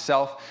it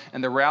myself.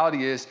 And the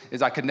reality is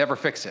I could never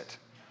fix it.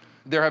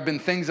 There have been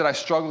things that I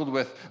struggled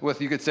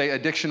with, you could say,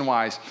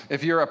 addiction-wise.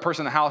 If you're a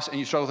person in the house and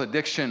you struggle with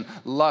addiction,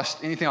 lust,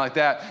 anything like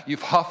that,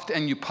 you've huffed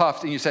and you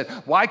puffed and you said,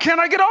 why can't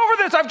I get over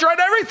this? I've tried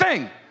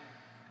everything.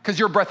 Because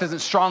your breath isn't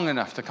strong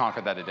enough to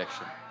conquer that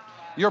addiction.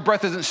 Your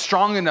breath isn't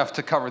strong enough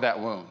to cover that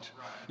wound.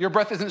 Your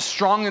breath isn't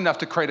strong enough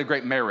to create a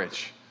great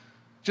marriage.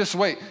 Just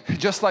wait.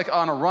 Just like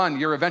on a run,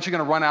 you're eventually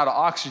going to run out of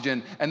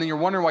oxygen, and then you're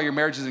wondering why your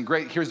marriage isn't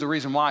great. Here's the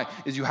reason why,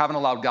 is you haven't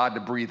allowed God to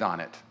breathe on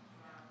it.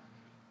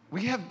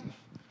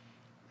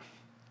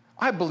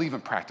 I believe in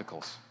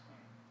practicals.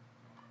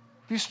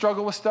 If you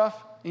struggle with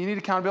stuff and you need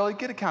accountability,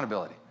 get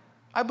accountability.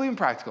 I believe in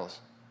practicals.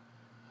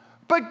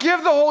 But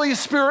give the Holy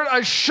Spirit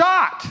a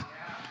shot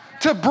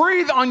to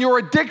breathe on your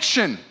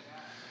addiction.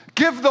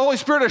 Give the Holy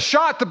Spirit a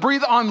shot to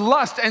breathe on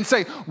lust and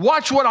say,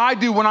 watch what I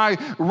do when I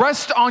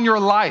rest on your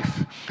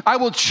life. I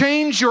will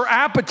change your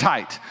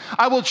appetite.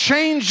 I will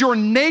change your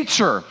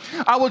nature.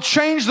 I will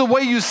change the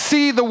way you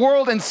see the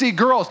world and see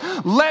girls.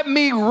 Let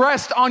me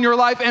rest on your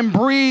life and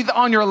breathe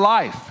on your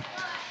life.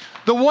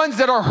 The ones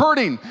that are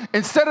hurting,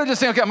 instead of just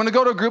saying, okay, I'm going to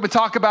go to a group and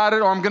talk about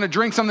it, or I'm going to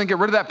drink something, get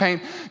rid of that pain,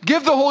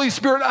 give the Holy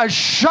Spirit a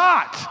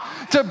shot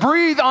to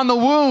breathe on the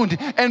wound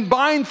and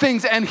bind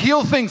things and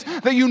heal things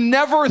that you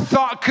never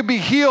thought could be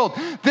healed.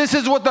 This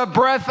is what the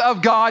breath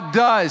of God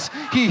does.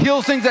 He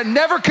heals things that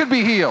never could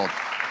be healed.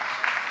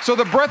 So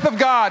the breath of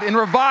God in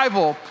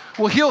revival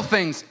will heal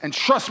things, and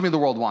trust me, the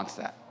world wants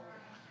that.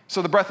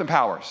 So the breath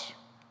empowers.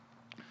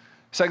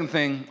 Second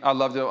thing I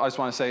just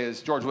want to say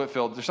is George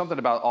Whitefield. There's something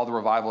about all the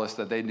revivalists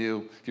that they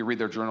knew. If you read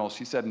their journals,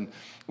 he said in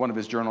one of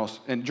his journals,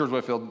 and George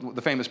Whitefield,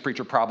 the famous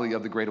preacher probably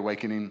of the Great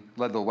Awakening,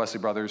 led the Wesley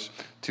Brothers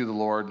to the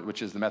Lord,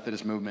 which is the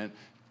Methodist movement,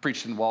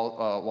 preached in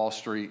Wall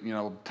Street,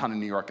 a ton of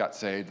New York got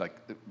saved, like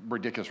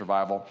ridiculous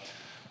revival.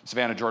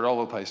 Savannah, Georgia, all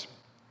over the place.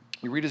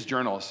 You read his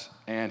journals,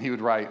 and he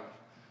would write,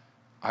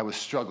 I was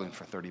struggling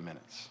for 30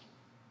 minutes.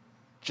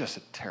 Just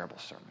a terrible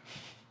sermon.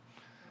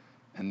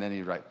 And then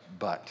he'd write,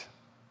 but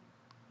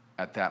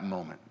at that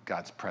moment,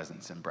 God's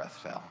presence and breath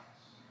fell,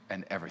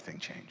 and everything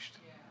changed.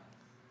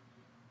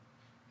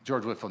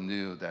 George Whitefield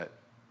knew that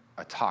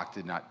a talk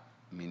did not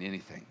mean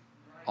anything.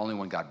 Only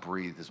when God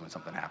breathed is when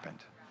something happened.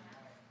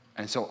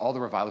 And so all the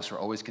revivalists were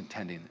always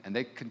contending, and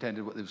they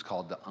contended what was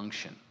called the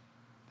unction.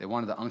 They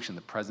wanted the unction,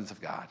 the presence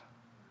of God.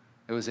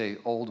 It was an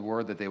old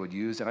word that they would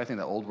use, and I think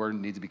that old word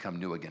needs to become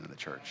new again in the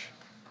church.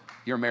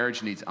 Your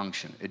marriage needs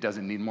unction. It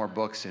doesn't need more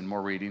books and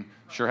more reading.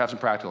 Sure, have some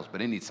practicals,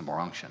 but it needs some more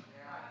unction.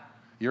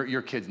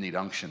 Your kids need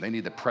unction. They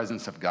need the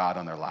presence of God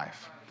on their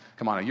life.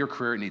 Come on, your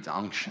career needs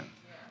unction.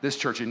 This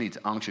church, it needs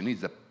unction. It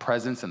needs the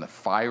presence and the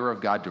fire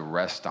of God to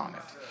rest on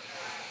it.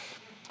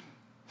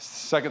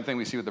 Second thing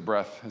we see with the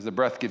breath is the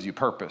breath gives you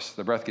purpose.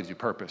 The breath gives you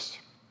purpose.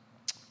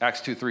 Acts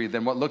 2:3,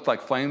 then what looked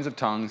like flames of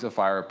tongues of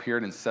fire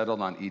appeared and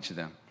settled on each of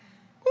them.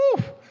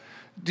 Woo!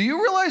 Do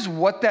you realize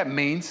what that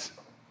means?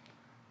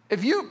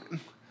 If you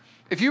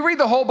read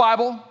the whole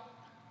Bible,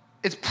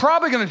 it's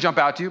probably going to jump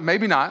out to you,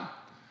 maybe not.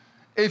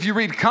 If you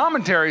read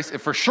commentaries,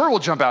 it for sure will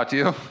jump out to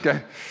you,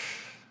 okay?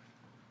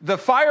 The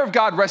fire of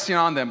God resting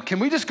on them. Can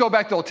we just go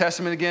back to the Old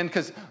Testament again?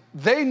 Because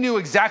they knew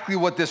exactly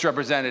what this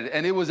represented,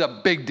 and it was a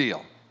big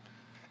deal.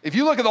 If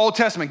you look at the Old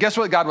Testament, guess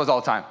what God was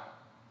all the time?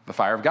 The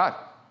fire of God.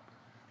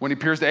 When he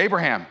appears to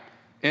Abraham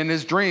in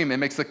his dream and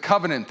makes the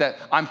covenant that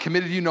I'm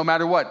committed to you no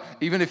matter what.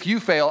 Even if you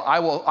fail, I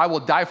will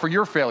die for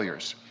your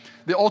failures.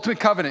 The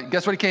ultimate covenant,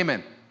 guess what he came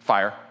in?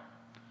 Fire.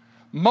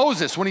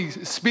 Moses, when he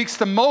speaks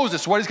to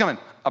Moses, what is coming?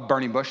 A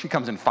burning bush. He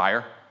comes in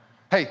fire.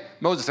 Hey,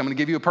 Moses, I'm going to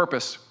give you a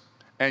purpose.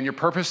 And your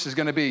purpose is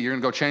going to be, you're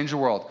going to go change the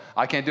world.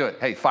 I can't do it.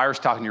 Hey, fire's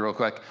talking to you real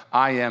quick.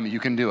 I am, you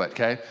can do it,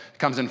 okay? It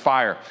comes in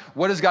fire.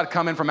 What does God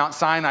come in from Mount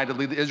Sinai to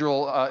lead the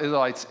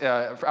Israelites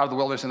out of the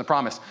wilderness in the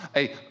promise?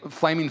 A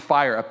flaming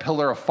fire, a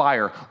pillar of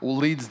fire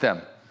leads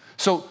them.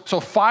 So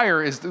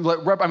fire is,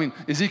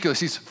 Ezekiel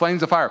sees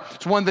flames of fire.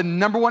 It's one of the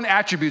number one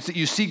attributes that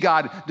you see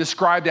God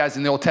described as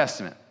in the Old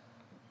Testament.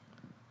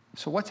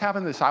 So what's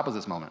happened to the disciples at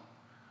this moment?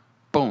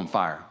 Boom,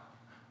 fire.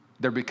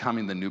 They're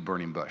becoming the new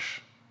burning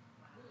bush.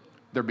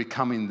 They're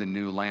becoming the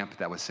new lamp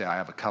that would say, I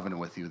have a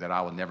covenant with you that I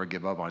will never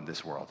give up on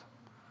this world.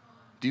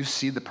 Do you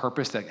see the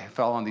purpose that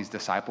fell on these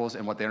disciples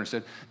and what they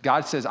understood?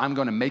 God says, I'm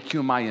going to make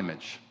you in my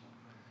image.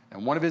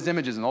 And one of his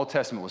images in the Old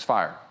Testament was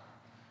fire.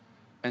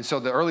 And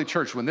so the early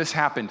church, when this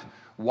happened,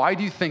 why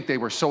do you think they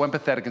were so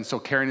empathetic and so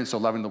caring and so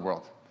loving the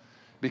world?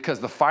 Because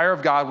the fire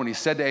of God, when he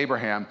said to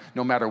Abraham,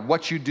 no matter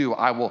what you do,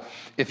 I will,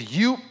 if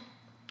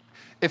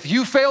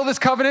you fail this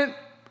covenant,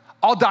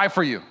 I'll die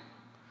for you.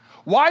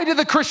 Why did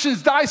the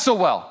Christians die so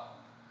well?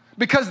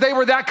 Because they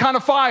were that kind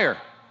of fire.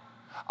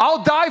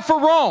 I'll die for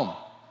Rome.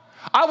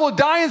 I will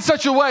die in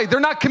such a way. They're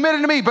not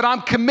committed to me, but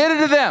I'm committed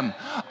to them.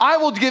 I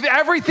will give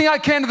everything I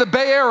can to the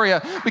Bay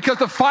Area because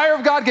the fire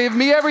of God gave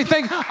me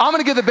everything. I'm going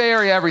to give the Bay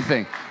Area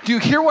everything. Do you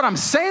hear what I'm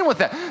saying with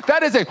that?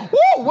 That is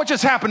what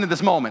just happened in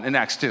this moment in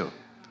Acts 2.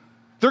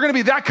 They're going to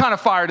be that kind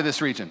of fire to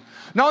this region.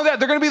 Not only that,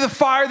 they're going to be the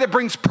fire that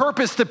brings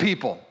purpose to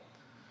people.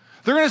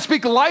 They're going to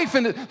speak life,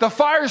 and the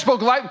fire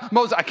spoke life.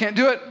 Moses, I can't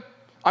do it.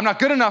 I'm not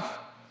good enough.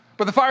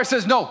 But the fire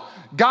says, no,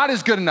 God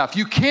is good enough.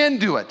 You can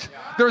do it.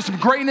 There's some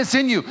greatness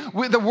in you.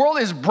 The world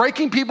is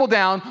breaking people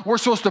down. We're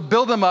supposed to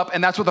build them up,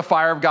 and that's what the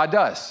fire of God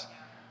does.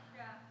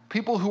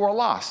 People who are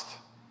lost,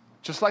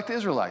 just like the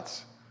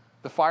Israelites,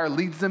 the fire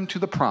leads them to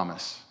the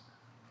promise.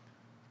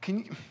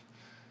 Can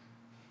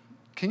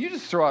you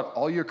just throw out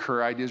all your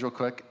career ideas real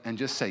quick and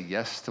just say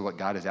yes to what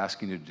God is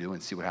asking you to do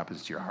and see what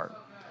happens to your heart?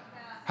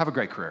 Have a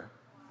great career.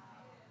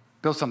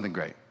 Build something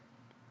great.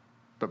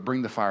 But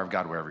bring the fire of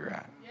God wherever you're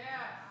at.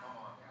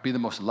 Be the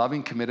most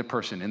loving, committed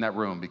person in that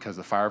room because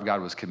the fire of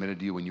God was committed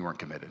to you when you weren't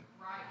committed.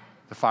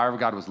 The fire of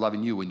God was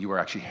loving you when you were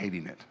actually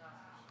hating it.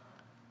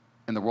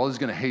 And the world is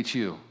going to hate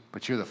you,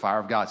 but you're the fire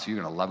of God, so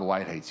you're going to love it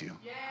while it hates you.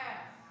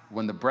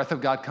 When the breath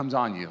of God comes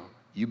on you,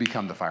 you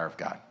become the fire of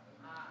God.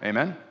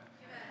 Amen?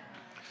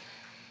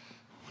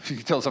 You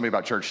can tell somebody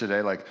about church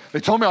today, like, they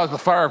told me I was the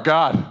fire of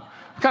God.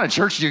 What kind of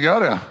church do you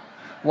go to?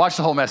 Watch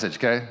the whole message,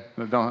 okay?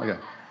 Okay,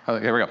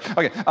 here we go.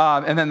 Okay,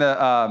 and then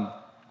the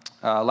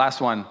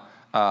last one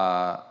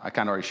I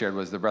kind of already shared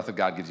was the breath of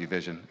God gives you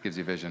vision. It gives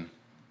you vision.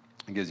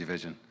 It gives you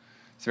vision.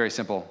 It's very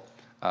simple.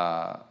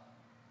 But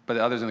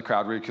the others in the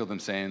crowd ridiculed them,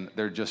 saying,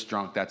 they're just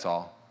drunk, that's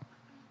all.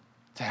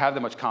 To have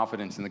that much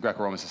confidence in the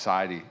Greco-Roman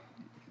society,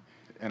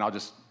 and I'll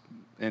just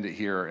end it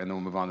here, and then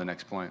we'll move on to the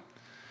next point.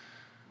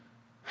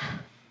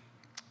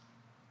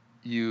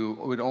 You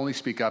would only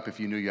speak up if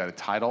you knew you had a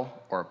title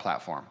or a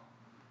platform.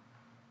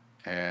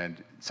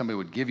 And somebody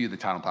would give you the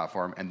title and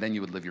platform, and then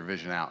you would live your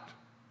vision out.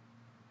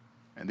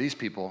 And these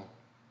people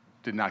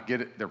did not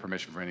get their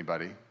permission from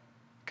anybody,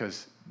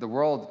 because the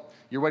world,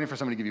 you're waiting for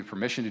somebody to give you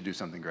permission to do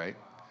something great.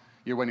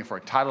 You're waiting for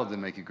a title to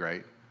make you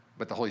great,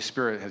 but the Holy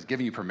Spirit has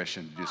given you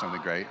permission to do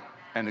something great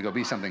and to go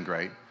be something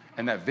great.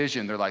 And that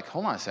vision, they're like,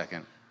 hold on a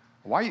second.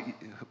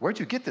 Where'd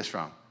you get this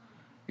from?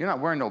 You're not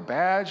wearing no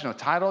badge, no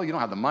title, you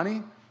don't have the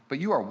money, but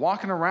you are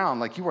walking around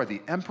like you are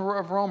the emperor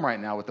of Rome right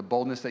now with the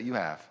boldness that you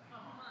have.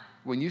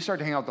 When you start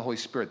to hang out with the Holy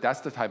Spirit,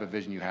 that's the type of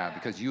vision you have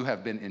because you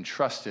have been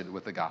entrusted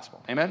with the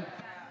gospel. Amen?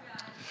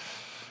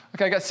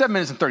 Okay, I got 7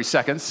 minutes and 30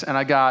 seconds, and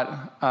I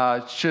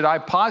got, should I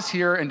pause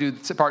here and do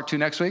part 2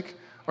 next week,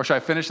 or should I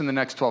finish in the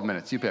next 12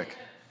 minutes? You pick.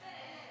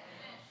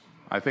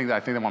 I think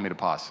they want me to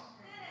pause.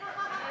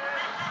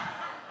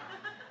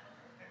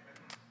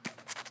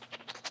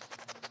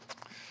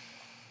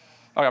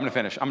 Okay, I'm going to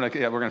finish. We're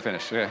going to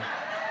finish. Okay.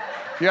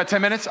 You got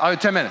 10 minutes? I'll have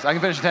 10 minutes. I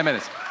can finish in 10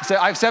 minutes. So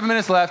I have 7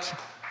 minutes left.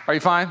 Are you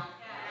fine?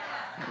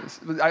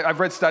 I've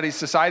read studies.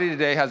 Society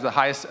today has the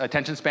highest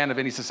attention span of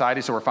any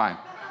society, so we're fine.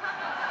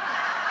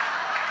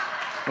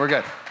 We're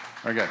good.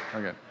 We're good.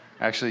 We're good.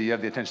 Actually, you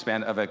have the attention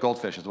span of a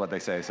goldfish is what they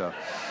say, so.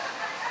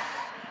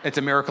 It's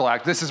a miracle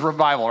act. This is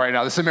revival right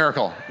now. This is a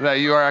miracle that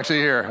you are actually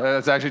here.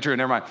 That's actually true.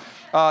 Never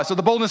mind. So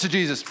the boldness of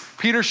Jesus.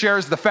 Peter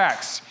shares the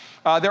facts.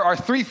 There are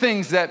 3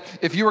 things that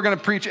if you were going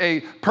to preach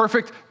a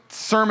perfect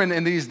sermon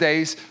in these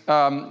days,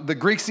 the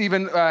Greeks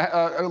even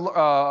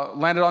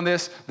landed on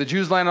this, the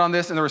Jews landed on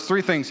this, and there was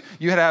 3 things.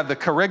 You had to have the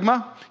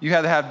charisma, you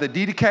had to have the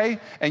didache,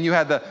 and you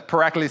had the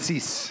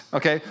paraklesis,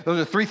 okay?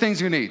 Those are 3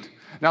 things you need.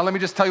 Now, let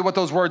me just tell you what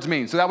those words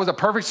mean. So that was a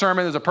perfect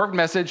sermon. It was a perfect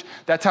message.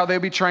 That's how they'd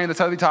be trained. That's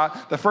how they'd be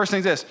taught. The first thing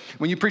is this.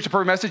 When you preach a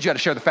perfect message, you got to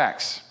share the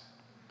facts.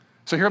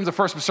 So here comes the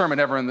first sermon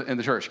ever in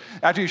the church.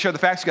 After you share the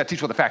facts, you got to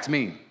teach what the facts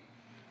mean.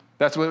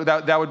 That's what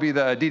that would be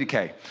the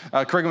didache.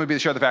 Curriculum would be to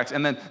share the facts.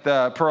 And then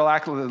the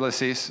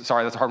paraklesis,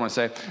 sorry, that's a hard one to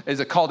say, is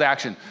a call to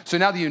action. So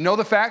now that you know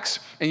the facts,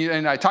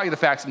 and I taught you the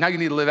facts, now you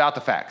need to live out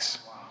the facts.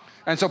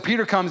 And so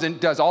Peter comes and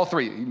does all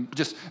 3.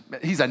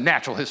 He's a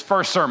natural. His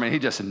first sermon, he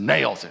just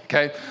nails it,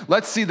 okay?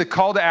 Let's see the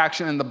call to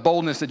action and the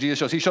boldness that Jesus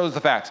shows. He shows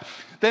the facts.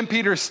 Then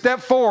Peter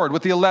stepped forward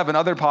with the 11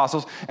 other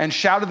apostles and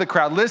shouted to the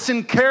crowd,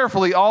 listen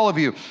carefully, all of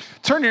you.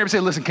 Turn to your neighbor and say,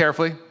 listen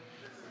carefully.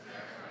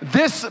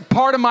 This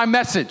part of my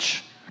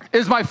message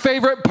is my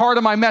favorite part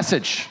of my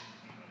message.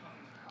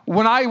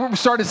 When I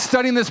started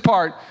studying this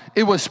part,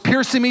 it was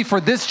piercing me for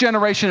this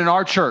generation in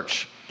our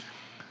church.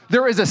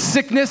 There is a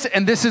sickness,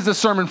 and this is the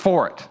sermon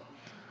for it.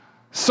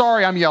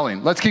 Sorry, I'm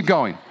yelling. Let's keep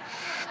going.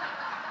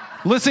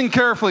 Listen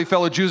carefully,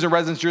 fellow Jews and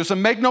residents of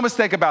Jerusalem. Make no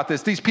mistake about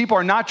this. These people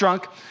are not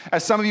drunk,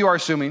 as some of you are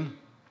assuming.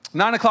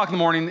 9 o'clock in the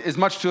morning is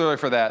much too early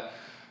for that.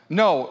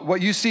 No,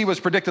 what you see was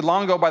predicted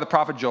long ago by the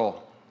prophet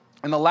Joel.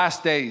 In the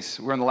last days,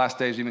 we're in the last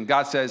days even,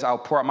 God says, I'll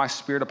pour out my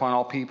spirit upon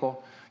all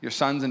people. Your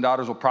sons and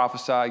daughters will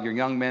prophesy. Your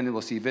young men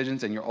will see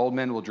visions, and your old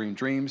men will dream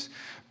dreams.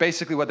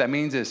 Basically, what that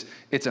means is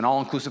it's an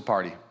all-inclusive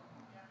party.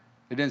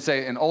 It didn't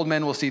say, and old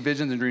men will see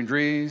visions and dream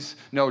dreams.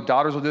 No,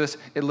 daughters will do this.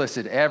 It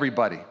listed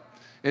everybody.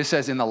 It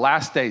says in the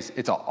last days,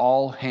 it's an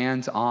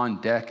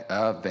all-hands-on-deck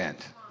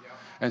event.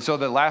 And so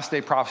the last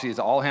day prophecy is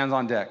all hands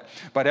on deck.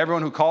 But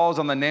everyone who calls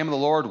on the name of the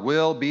Lord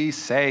will be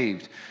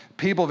saved.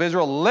 People of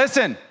Israel,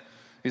 listen.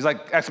 He's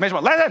like, exclamation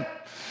mark, listen.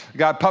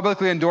 God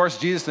publicly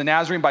endorsed Jesus the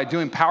Nazarene by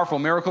doing powerful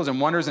miracles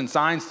and wonders and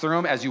signs through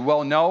him, as you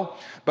well know.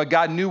 But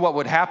God knew what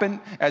would happen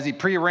as he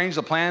prearranged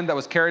the plan that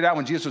was carried out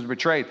when Jesus was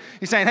betrayed.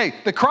 He's saying, hey,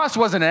 the cross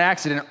wasn't an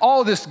accident.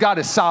 All this, God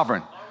is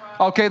sovereign.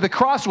 Okay, the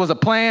cross was a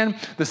plan.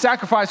 The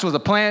sacrifice was a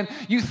plan.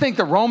 You think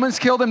the Romans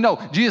killed him?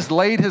 No, Jesus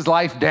laid his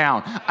life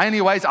down.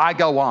 Anyways, I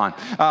go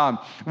on.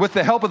 With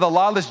the help of the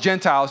lawless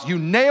Gentiles, you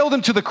nailed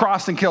him to the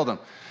cross and killed him.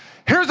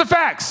 Here's the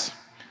facts.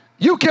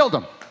 You killed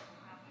him.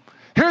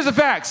 Here's the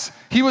facts.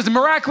 He was a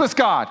miraculous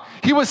God.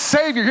 He was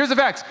Savior. Here's the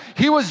facts.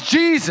 He was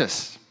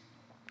Jesus.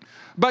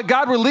 But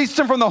God released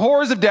him from the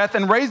horrors of death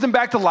and raised him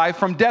back to life.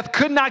 From death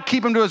could not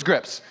keep him to his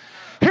grips.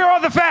 Here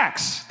are the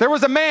facts. There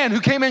was a man who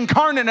came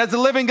incarnate as the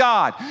living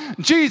God.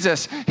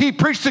 Jesus, he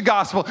preached the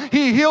gospel.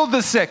 He healed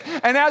the sick.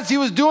 And as he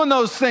was doing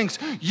those things,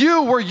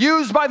 you were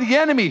used by the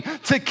enemy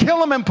to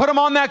kill him and put him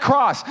on that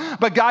cross.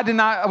 But God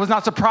was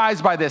not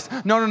surprised by this.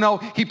 No.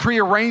 He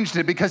prearranged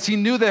it because he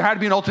knew there had to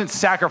be an ultimate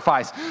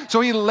sacrifice.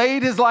 So he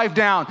laid his life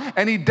down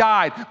and he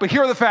died. But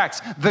here are the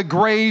facts. The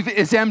grave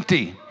is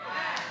empty.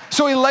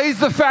 So he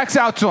lays the facts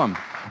out to him.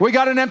 We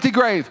got an empty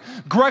grave.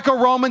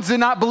 Greco-Romans did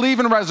not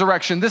believe in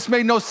resurrection. This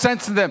made no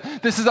sense to them.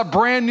 This is a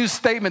brand new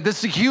statement. This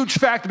is a huge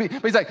fact to me.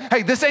 But he's like,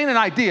 hey, this ain't an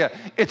idea.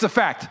 It's a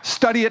fact.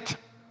 Study it.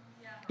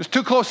 It's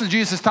too close to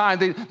Jesus' time.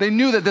 They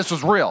knew that this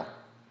was real.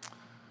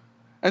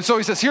 And so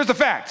he says, here's the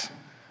fact.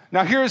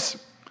 Now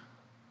here's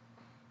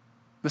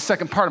the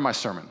second part of my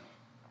sermon.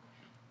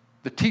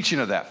 The teaching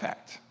of that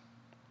fact.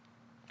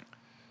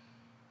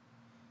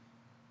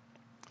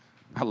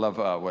 I love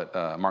what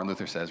Martin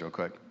Luther says real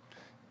quick.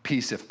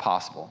 Peace if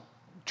possible,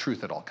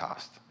 truth at all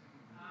cost.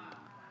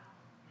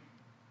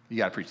 You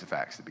got to preach the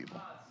facts to people.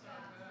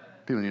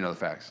 People need to know the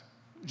facts.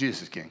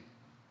 Jesus is king.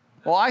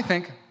 Well, I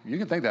think, you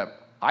can think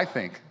that, I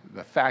think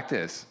the fact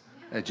is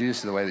that Jesus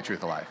is the way, the truth,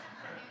 the life.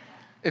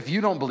 If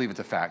you don't believe it's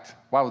a fact,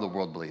 why would the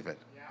world believe it?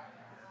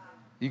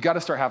 You got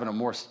to start having a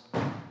more,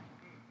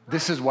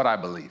 this is what I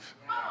believe.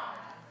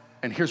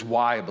 And here's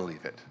why I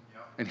believe it.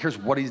 And here's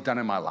what he's done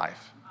in my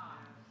life.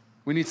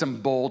 We need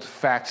some bold,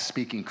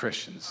 fact-speaking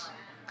Christians.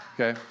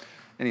 Okay?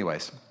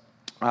 Anyways,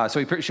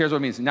 so he shares what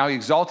it means. Now he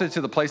exalted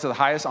to the place of the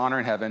highest honor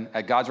in heaven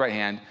at God's right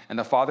hand, and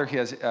the Father,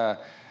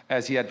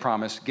 as he had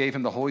promised, gave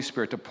him the Holy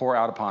Spirit to pour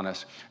out upon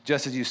us,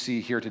 just as you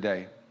see here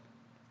today.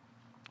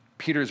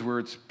 Peter's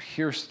words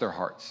pierced their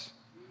hearts.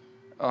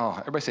 Oh,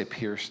 everybody say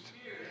pierced.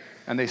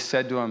 And they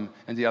said to him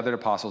and the other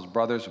apostles,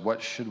 brothers,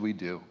 what should we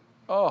do?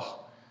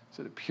 Oh,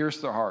 so it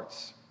pierced their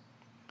hearts.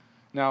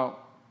 Now,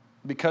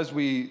 because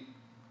we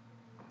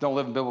don't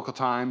live in biblical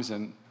times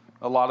and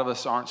a lot of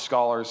us aren't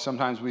scholars,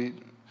 sometimes we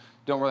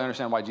don't really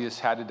understand why Jesus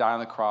had to die on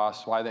the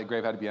cross, why that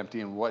grave had to be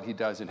empty, and what he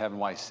does in heaven,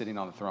 why he's sitting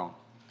on the throne.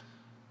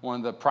 One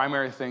of the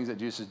primary things that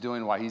Jesus is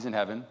doing while he's in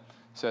heaven,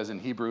 says in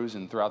Hebrews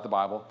and throughout the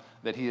Bible,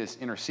 that he is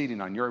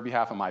interceding on your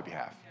behalf and my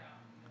behalf.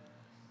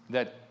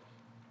 That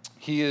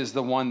he is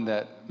the one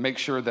that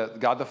makes sure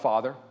that God the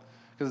Father,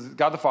 because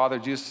God the Father,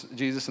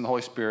 Jesus and the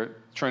Holy Spirit,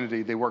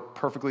 Trinity, they work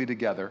perfectly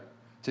together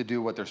to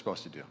do what they're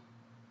supposed to do.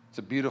 It's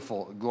a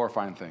beautiful,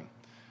 glorifying thing.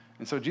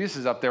 And so Jesus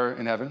is up there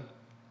in heaven,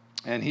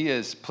 and he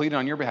is pleading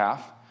on your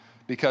behalf,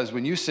 because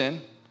when you sin,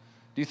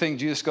 do you think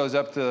Jesus goes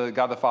up to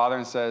God the Father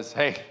and says,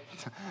 hey,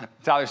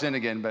 Tyler sinned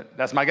again, but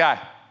that's my guy.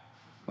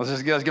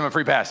 Let's give him a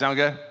free pass. Sound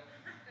good?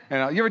 You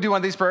ever do one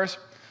of these prayers?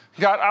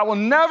 God, I will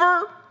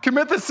never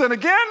commit this sin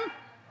again.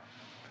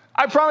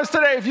 I promise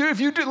today, if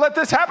you let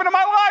this happen in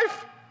my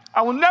life,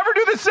 I will never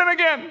do this sin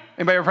again.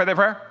 Anybody ever pray that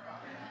prayer?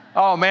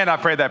 Oh, man, I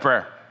prayed that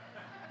prayer.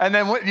 And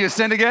then what, you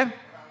sinned again?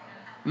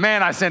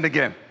 Man, I sinned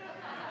again.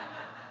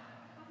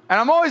 And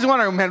I'm always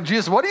wondering, man,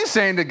 Jesus, what are you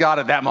saying to God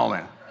at that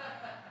moment?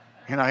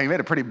 He made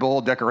a pretty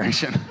bold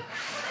declaration.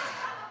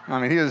 I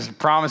mean, he was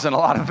promising a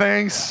lot of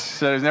things,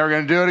 said he's never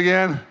going to do it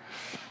again.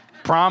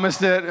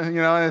 Promised it, and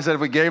he said if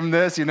we gave him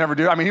this, he'd never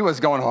do it. I mean, he was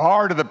going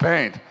hard to the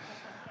paint.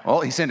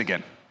 Well, he sinned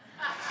again.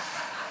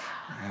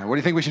 What do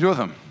you think we should do with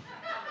him?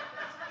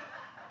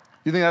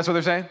 You think that's what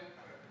they're saying?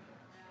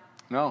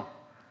 No.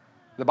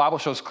 The Bible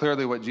shows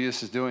clearly what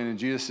Jesus is doing, and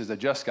Jesus is a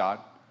just God.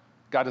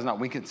 God does not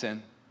wink at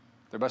sin.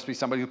 There must be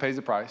somebody who pays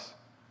the price.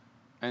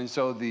 And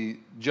so the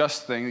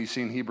just thing that you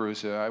see in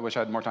Hebrews, I wish I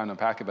had more time to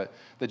unpack it, but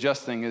the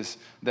just thing is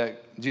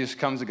that Jesus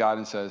comes to God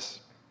and says,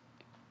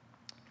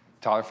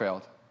 Tyler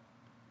failed,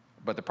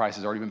 but the price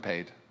has already been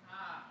paid.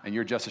 And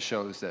your justice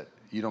shows that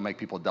you don't make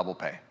people double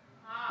pay.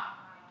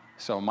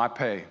 So my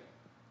pay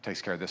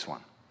takes care of this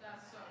one.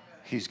 That's so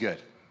good. He's good.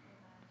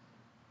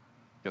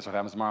 Guess what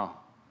happens tomorrow?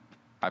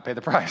 I pay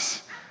the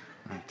price.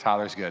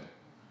 Tyler's good.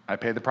 I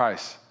paid the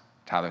price.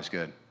 Tyler's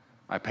good.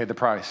 I paid the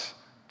price.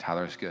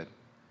 Tyler's good.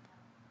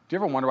 Do you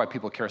ever wonder why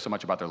people care so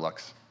much about their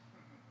looks?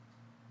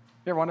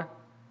 You ever wonder?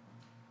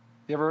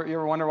 You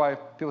ever wonder why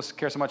people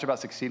care so much about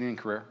succeeding in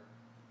career?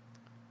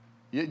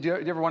 Do you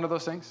ever wonder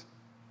those things?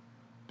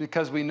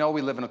 Because we know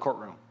we live in a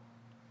courtroom.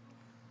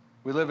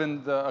 We live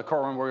in a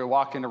courtroom where we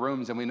walk into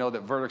rooms and we know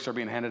that verdicts are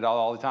being handed out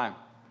all the time.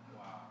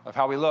 Wow. Of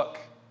how we look,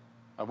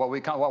 of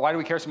why do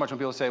we care so much when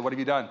people say, what have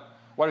you done?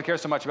 Why do we care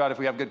so much about if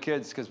we have good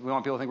kids? Because we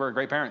want people to think we're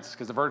great parents,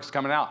 because the verdict's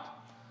coming out.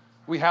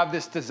 We have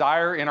this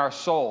desire in our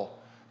soul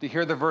to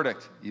hear the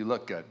verdict. You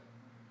look good.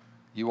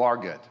 You are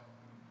good.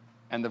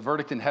 And the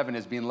verdict in heaven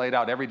is being laid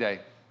out every day.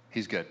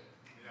 He's good.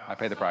 I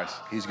pay the price.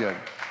 He's good.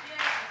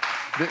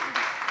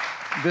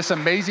 This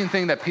amazing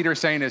thing that Peter is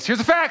saying is, here's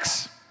the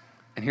facts.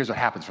 And here's what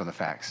happens from the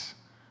facts.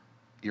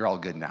 You're all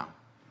good now.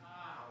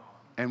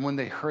 And when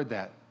they heard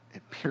that,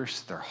 it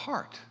pierced their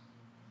heart.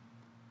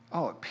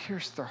 Oh, it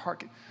pierced their heart.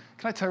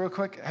 Can I tell you real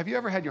quick? Have you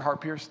ever had your heart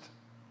pierced?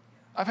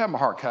 I've had my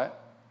heart cut.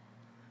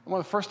 One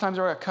of the first times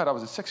I ever got cut, I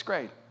was in 6th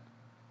grade.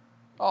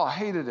 Oh, I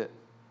hated it.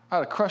 I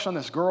had a crush on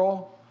this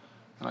girl.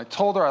 And I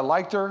told her I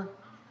liked her.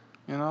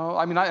 And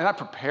I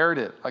prepared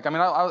it.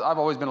 I've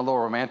always been a little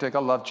romantic. I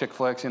love chick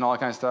flicks, all that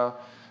kind of stuff.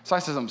 So I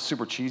said something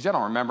super cheesy. I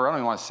don't remember. I don't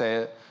even want to say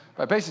it.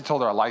 But I basically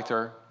told her I liked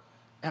her.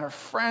 And her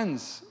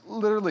friends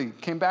literally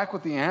came back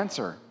with the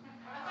answer.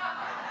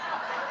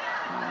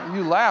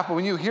 You laugh, but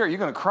when you hear it, you're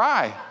going to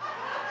cry.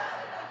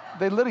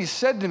 They literally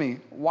said to me,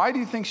 why do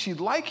you think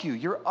she'd like you?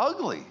 You're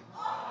ugly.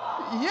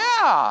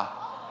 Yeah.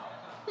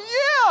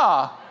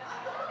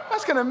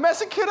 That's going to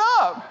mess a kid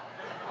up.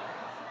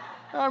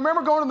 And I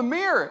remember going to the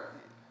mirror.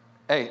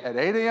 Hey, at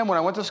 8 a.m. when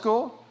I went to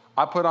school,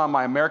 I put on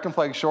my American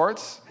flag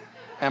shorts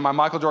and my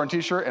Michael Jordan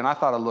t-shirt, and I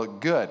thought it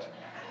looked good.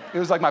 It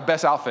was like my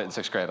best outfit in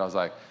 6th grade. I was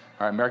like,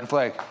 all right, American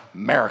flag,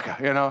 America,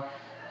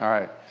 All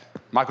right,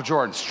 Michael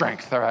Jordan,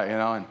 strength, all right, and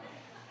all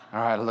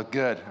right, I look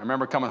good. I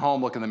remember coming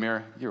home, looking in the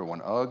mirror. You were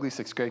one ugly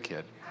 6th grade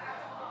kid.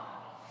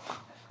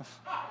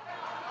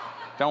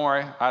 Don't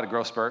worry, I had a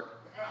growth spurt.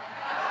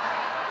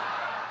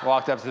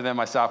 Walked up to them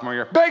my sophomore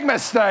year. Big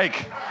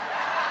mistake.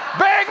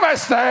 Big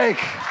mistake.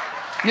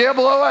 You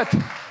blew it.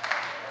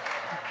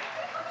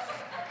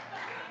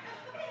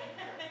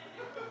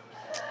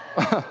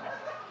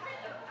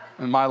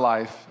 In my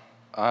life,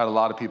 I had a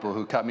lot of people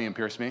who cut me and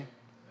pierced me,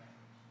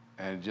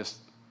 and it just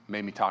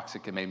made me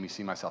toxic. It made me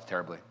see myself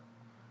terribly.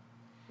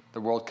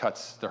 The world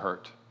cuts to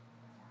hurt,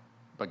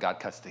 but God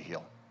cuts to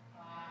heal.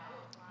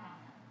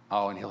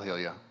 Oh, and he'll heal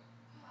you.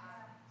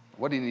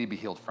 What do you need to be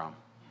healed from?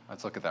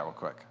 Let's look at that real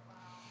quick.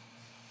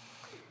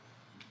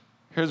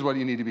 Here's what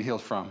you need to be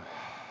healed from.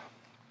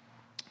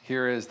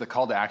 Here is the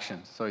call to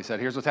action. So he said,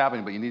 here's what's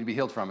happening, but you need to be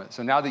healed from it.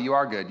 So now that you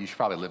are good, you should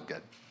probably live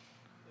good.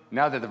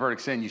 Now that the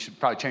verdict's in, you should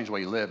probably change the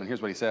way you live. And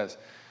here's what he says.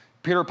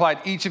 Peter replied,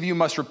 each of you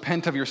must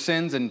repent of your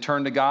sins and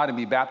turn to God and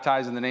be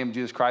baptized in the name of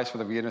Jesus Christ for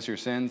the forgiveness of your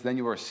sins. Then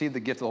you will receive the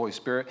gift of the Holy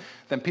Spirit.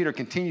 Then Peter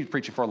continued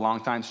preaching for a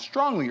long time,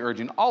 strongly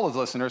urging all his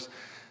listeners,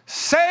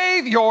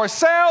 save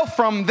yourself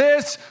from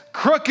this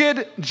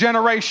crooked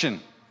generation.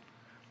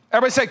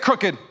 Everybody say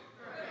crooked.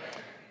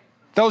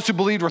 Those who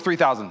believed were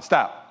 3,000.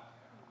 Stop.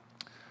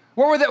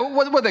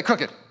 What were they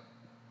crooked?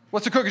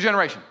 What's a crooked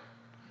generation?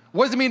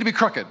 What does it mean to be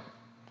crooked?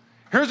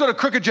 Here's what a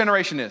crooked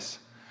generation is.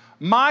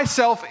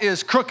 Myself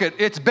is crooked.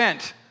 It's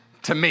bent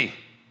to me.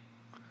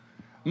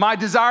 My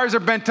desires are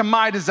bent to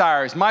my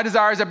desires. My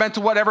desires are bent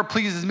to whatever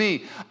pleases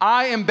me.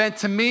 I am bent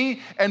to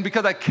me, and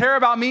because I care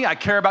about me, I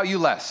care about you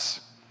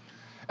less.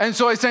 And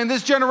so he's saying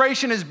this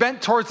generation is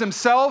bent towards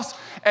themselves,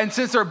 and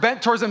since they're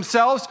bent towards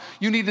themselves,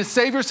 you need to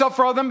save yourself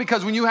from them,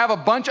 because when you have a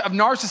bunch of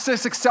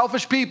narcissistic,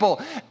 selfish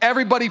people,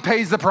 everybody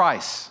pays the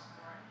price.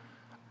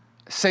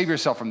 Save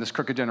yourself from this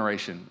crooked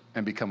generation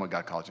and become what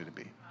God called you to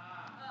be.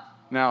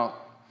 Now,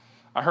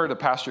 I heard a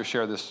pastor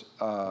share this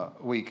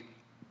week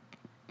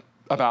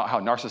about how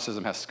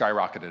narcissism has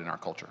skyrocketed in our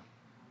culture.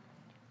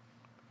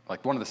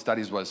 Like one of the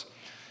studies was,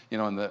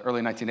 in the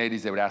early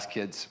 1980s, they would ask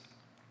kids,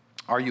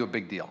 are you a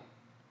big deal?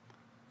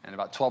 And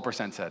about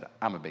 12% said,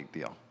 I'm a big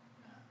deal.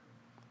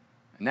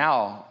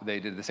 Now they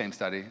did the same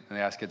study, and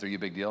they asked kids, are you a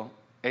big deal?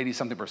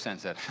 80-something%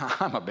 said,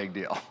 I'm a big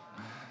deal.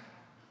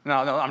 No,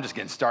 I'm just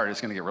getting started.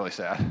 It's going to get really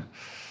sad.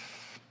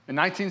 In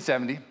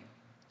 1970,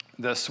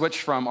 the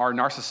switch from our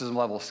narcissism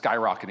level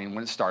skyrocketing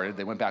when it started,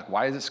 they went back,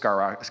 why is it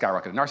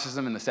skyrocketed?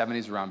 Narcissism in the 70s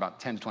was around about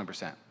 10 to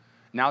 20%.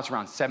 Now it's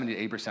around 70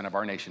 to 80% of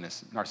our nation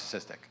is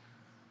narcissistic.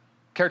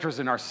 Characteristics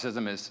of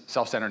narcissism is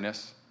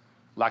self-centeredness,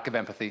 lack of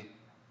empathy,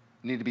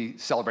 need to be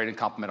celebrated and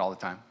complimented all the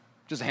time.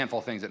 Just a handful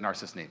of things that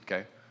narcissists need,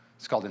 okay?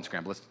 It's called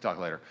Instagram, but let's talk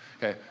later,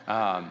 okay?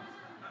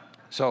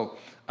 So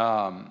in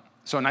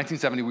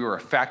 1970, we were a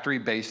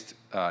factory-based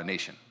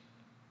nation.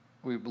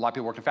 A lot of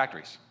people worked in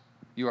factories.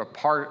 You're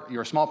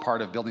a small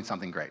part of building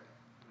something great.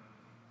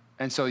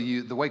 And so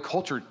the way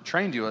culture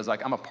trained you is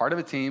like, I'm a part of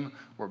a team,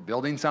 we're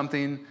building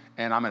something,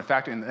 and I'm in a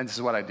factory, and this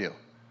is what I do.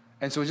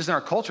 And so it's just in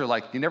our culture,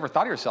 like you never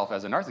thought of yourself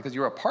as a narcissist because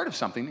you were a part of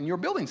something and you were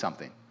building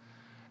something.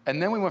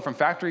 And then we went from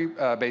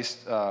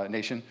factory-based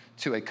nation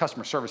to a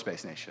customer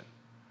service-based nation.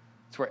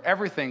 It's where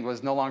everything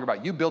was no longer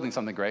about you building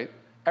something great.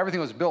 Everything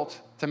was built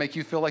to make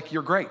you feel like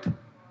you're great.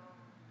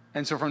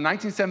 And so from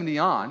 1970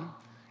 on,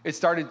 it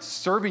started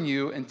serving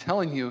you and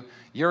telling you,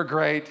 you're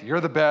great, you're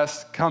the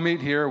best, come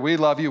eat here, we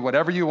love you,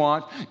 whatever you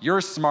want,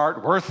 you're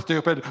smart, we're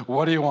stupid,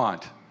 what do you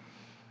want?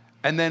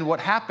 And then what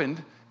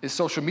happened is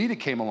social media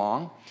came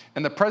along,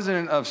 and the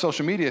president of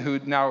social media, who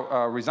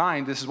now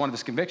resigned, this is one of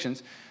his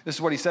convictions, this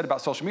is what he said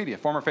about social media.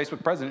 Former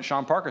Facebook president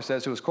Sean Parker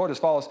says, who was quoted as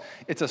follows,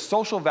 it's a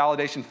social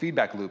validation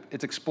feedback loop.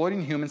 It's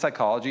exploiting human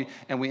psychology,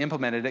 and we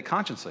implemented it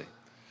consciously.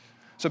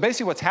 So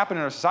basically what's happened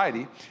in our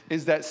society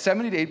is that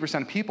 70 to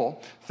 80% of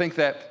people think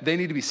that they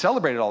need to be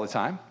celebrated all the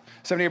time.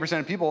 78%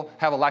 of people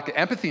have a lack of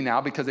empathy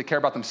now because they care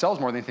about themselves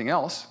more than anything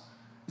else.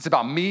 It's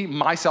about me,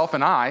 myself,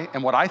 and I,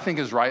 and what I think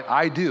is right,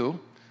 I do.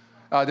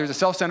 There's a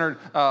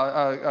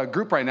self-centered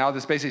group right now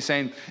that's basically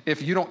saying,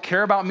 if you don't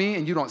care about me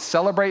and you don't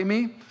celebrate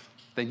me,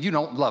 then you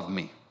don't love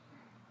me.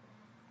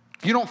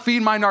 If you don't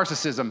feed my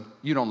narcissism,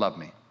 you don't love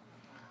me.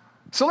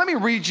 So let me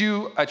read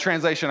you a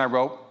translation I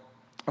wrote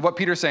of what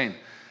Peter's saying.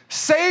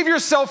 Save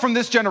yourself from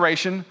this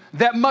generation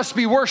that must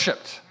be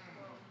worshiped.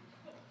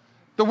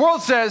 The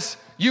world says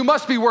you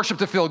must be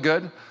worshiped to feel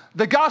good.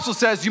 The gospel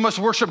says you must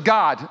worship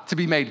God to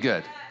be made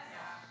good.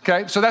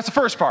 Okay, so that's the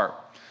first part.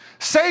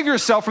 Save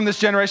yourself from this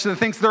generation that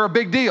thinks they're a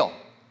big deal.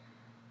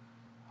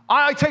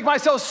 I take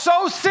myself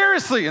so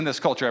seriously in this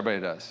culture,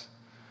 everybody does.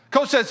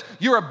 Coach says,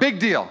 you're a big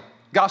deal.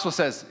 Gospel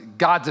says,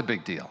 God's a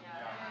big deal.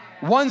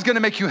 One's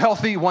gonna make you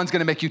healthy, one's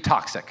gonna make you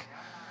toxic.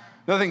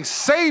 Another thing,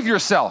 save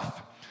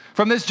yourself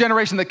from this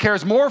generation that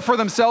cares more for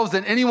themselves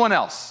than anyone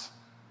else.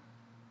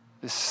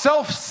 This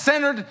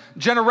self-centered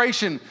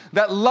generation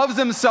that loves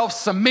themselves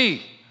some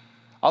me.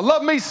 I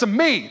love me some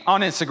me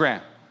on Instagram.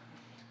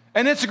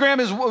 And Instagram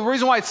is the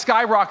reason why it's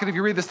skyrocketed, if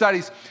you read the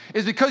studies,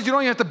 is because you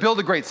don't even have to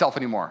build a great self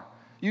anymore.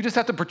 You just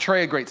have to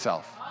portray a great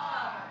self.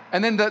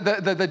 And then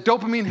the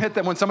dopamine hit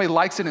that when somebody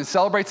likes it and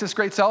celebrates this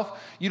great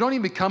self, you don't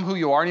even become who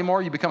you are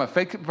anymore. You become a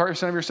fake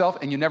version of yourself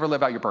and you never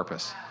live out your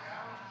purpose.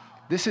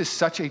 This is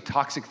such a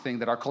toxic thing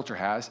that our culture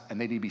has,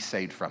 and they need to be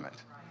saved from it.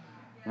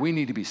 We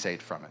need to be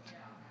saved from it.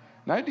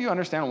 Now, do you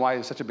understand why it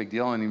was such a big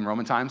deal in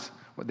Roman times?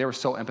 They were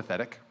so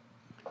empathetic.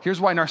 Here's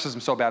why narcissism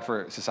is so bad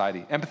for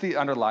society. Empathy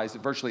underlies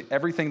virtually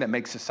everything that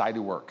makes society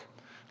work,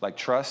 like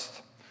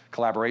trust,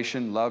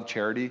 collaboration, love,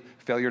 charity.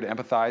 Failure to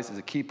empathize is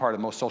a key part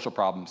of most social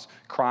problems.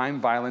 Crime,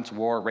 violence,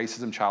 war,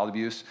 racism, child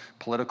abuse,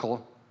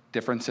 political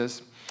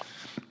differences,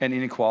 and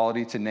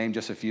inequality, to name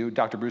just a few.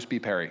 Dr. Bruce B.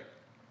 Perry,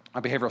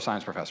 a behavioral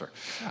science professor.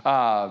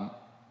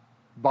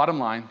 Bottom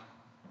line,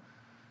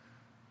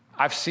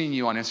 I've seen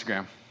you on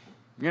Instagram.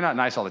 You're not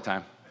nice all the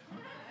time.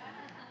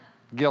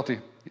 Guilty.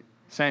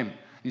 Same.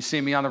 You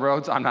see me on the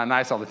roads, I'm not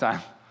nice all the time.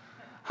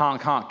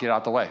 Honk, honk, get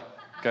out the way,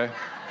 okay?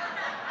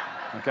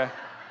 Okay?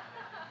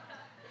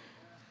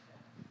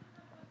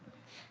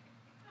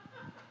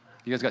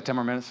 You guys got 10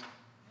 more minutes?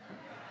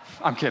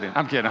 I'm kidding.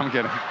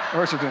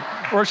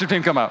 Worship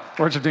team, come out.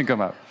 Worship team,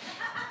 come out.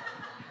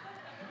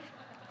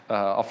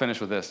 I'll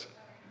finish with this.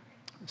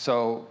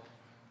 So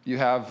you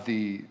have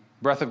the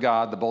breath of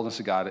God, the boldness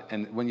of God,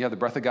 and when you have the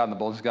breath of God and the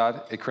boldness of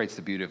God, it creates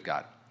the beauty of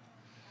God.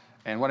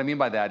 And what I mean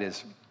by that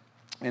is,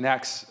 in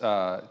Acts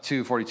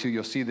 2:42,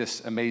 you'll see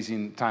this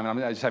amazing time.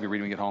 And I just have you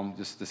reading it at home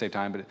just to save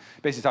time. But it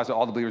basically talks about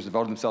all the believers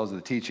devoted themselves to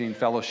the teaching,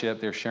 fellowship.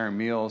 They're sharing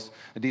meals.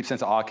 A deep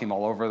sense of awe came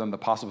all over them. The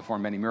apostles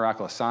performed many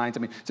miraculous signs.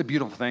 I mean, it's a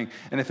beautiful thing.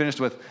 And it finished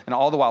with, and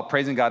all the while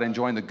praising God,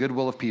 enjoying the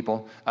goodwill of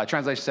people.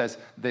 Translation says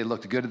they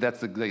looked good.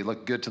 They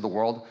looked good to the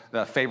world.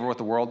 The favor with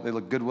the world. They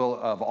looked goodwill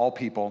of all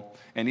people.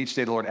 And each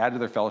day the Lord added to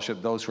their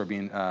fellowship those who are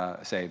being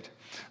saved.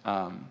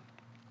 I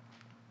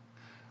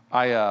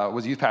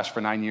was a youth pastor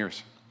for 9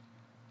 years.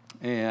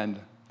 And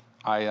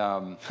I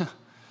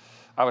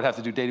would have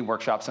to do dating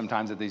workshops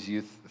sometimes at these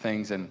youth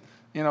things. And,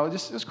 you know, it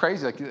was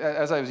crazy. Like,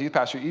 as I was a youth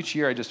pastor, each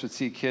year I just would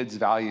see kids'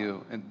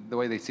 value and the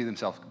way they see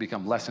themselves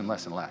become less and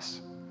less and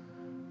less.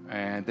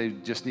 And they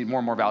just need more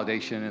and more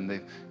validation. And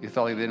they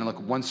felt like they didn't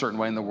look one certain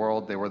way in the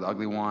world. They were the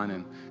ugly one.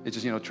 And it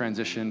just,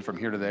 transitioned from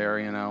here to there,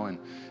 And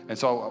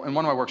so in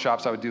one of my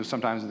workshops I would do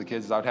sometimes with the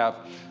kids is I would have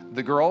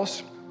the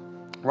girls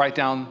write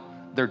down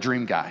their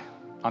dream guy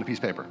on a piece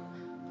of paper.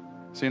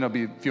 So,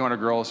 be a few hundred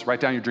girls, write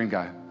down your dream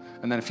guy.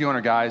 And then a few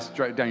hundred guys,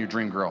 write down your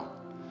dream girl.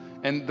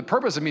 And the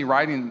purpose of me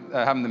having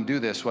them do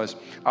this was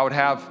I would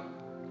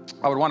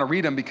want to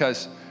read them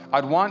because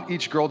I'd want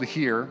each girl to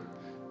hear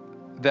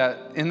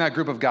that in that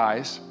group of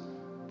guys,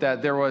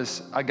 that there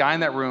was a guy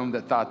in that room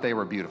that thought they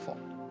were beautiful.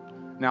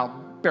 Now,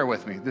 bear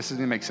with me. This is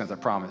going to make sense, I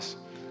promise.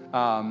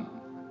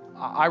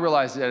 I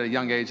realized at a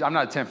young age, I'm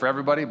not a 10 for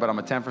everybody, but I'm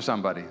a 10 for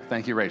somebody.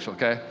 Thank you, Rachel,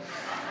 okay?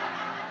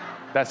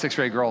 That 6th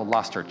grade girl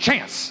lost her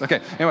chance.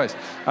 Okay, anyways.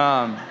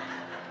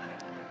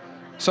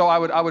 So I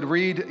would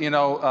read, when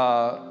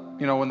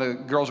the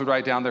girls would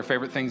write down their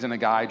favorite things in a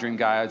guy, dream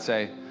guy, I'd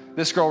say,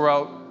 this girl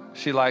wrote,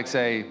 she likes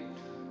a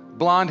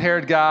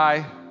blonde-haired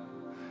guy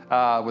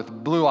with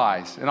blue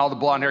eyes. And all the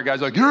blonde-haired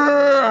guys are like,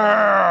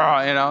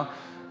 yeah,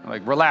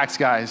 like relaxed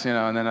guys,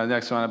 and then the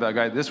next one, I'd be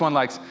like, this one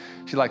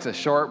she likes a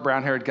short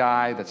brown-haired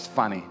guy that's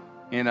funny,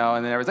 and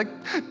then everyone's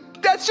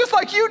like, that's just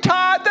like you,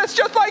 Todd, that's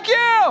just like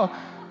you.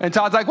 And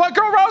Todd's like, what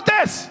girl wrote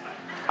this?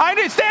 I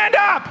need to stand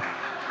up.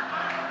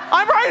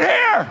 I'm right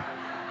here.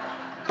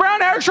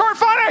 Brown hair, short,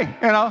 funny,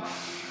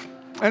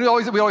 And we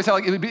always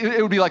had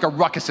it would be like a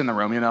ruckus in the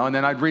room, And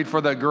then I'd read for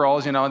the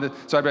girls,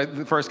 So I'd be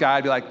the first guy.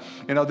 I'd be like,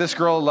 this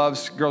girl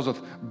loves girls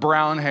with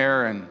brown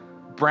hair and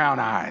brown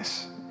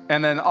eyes.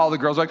 And then all the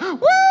girls are like, woo!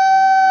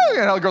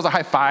 The girls are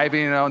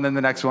high-fiving, And then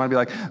the next one would be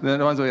like,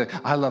 the ones would be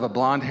like, I love a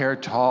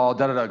blonde-haired, tall,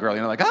 da-da-da girl,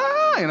 like, ah!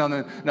 And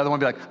then another one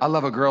would be like, I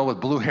love a girl with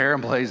blue hair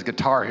and plays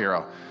Guitar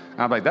Hero.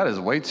 And I'm like, that is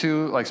way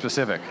too,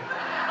 specific.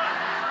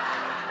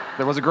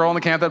 There was a girl in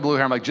the camp that had blue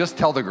hair. I'm like, just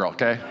tell the girl,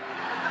 okay?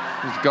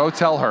 Just go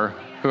tell her,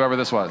 whoever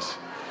this was.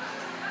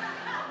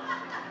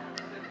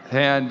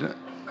 And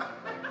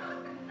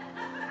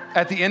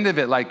at the end of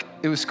it,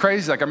 it was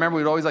crazy. I remember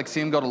we'd always,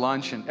 see him go to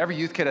lunch, and every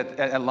youth kid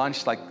at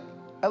lunch,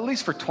 at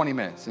least for 20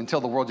 minutes until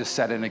the world just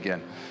set in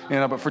again.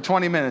 But for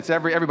 20 minutes,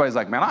 everybody's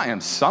like, man, I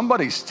am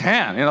somebody's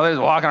 10. They're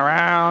just walking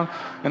around,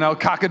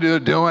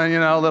 cockadoo-doing,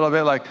 a little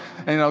bit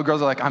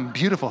girls are like, I'm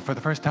beautiful for the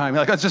first time.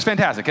 That's just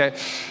fantastic, okay?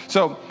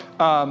 So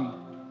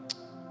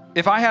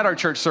If I had our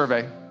church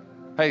survey,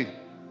 hey,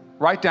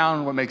 write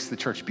down what makes the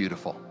church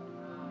beautiful.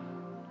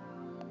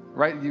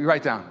 You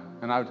write down.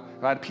 And I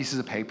had pieces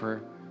of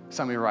paper.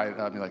 Somebody would write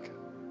up, be like,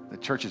 the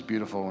church is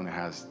beautiful when it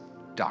has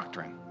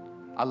doctrine.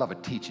 I love a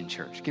teaching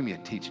church. Give me a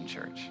teaching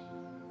church.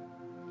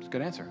 It's a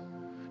good answer.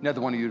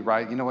 Another one of you would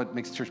write, you know what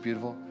makes the church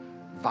beautiful?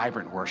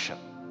 Vibrant worship.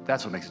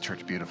 That's what makes the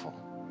church beautiful.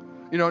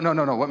 No.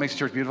 What makes the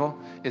church beautiful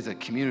is a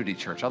community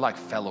church. I like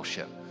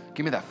fellowship.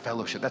 Give me that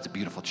fellowship. That's a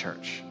beautiful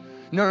church.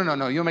 No. You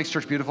know what makes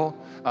church beautiful?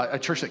 A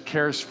church that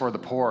cares for the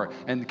poor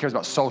and cares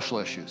about social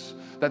issues.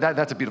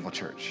 That's a beautiful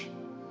church.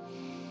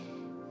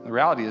 The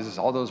reality is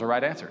all those are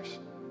right answers.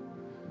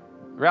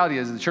 The reality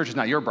is the church is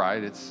not your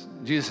bride. It's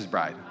Jesus'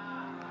 bride.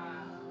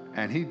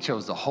 And he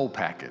chose the whole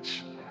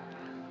package.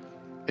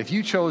 If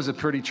you chose a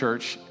pretty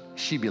church,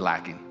 she'd be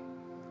lacking.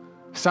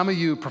 Some of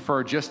you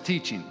prefer just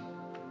teaching,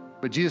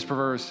 but Jesus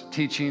prefers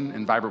teaching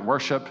and vibrant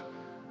worship.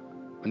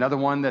 Another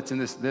one that's in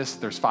this,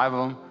 there's 5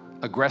 of them,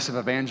 aggressive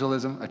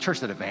evangelism, a church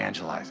that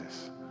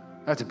evangelizes.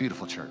 That's a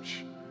beautiful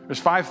church. There's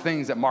 5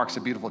 things that marks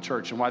a beautiful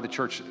church and why the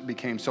church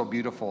became so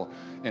beautiful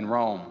in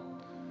Rome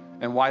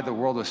and why the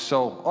world was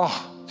so,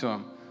 to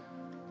them.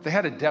 They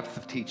had a depth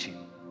of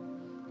teaching.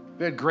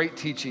 They had great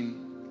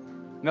teaching.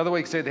 Another way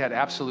you could say they had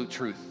absolute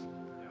truth.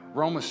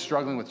 Rome was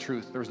struggling with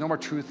truth. There was no more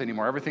truth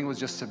anymore. Everything was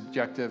just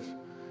subjective.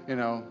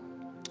 There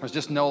was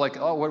just no what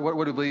do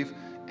we believe?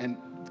 And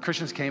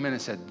Christians came in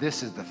and said,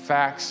 this is the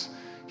facts.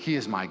 He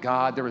is my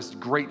God. There was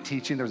great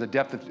teaching. There was a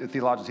depth of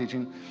theological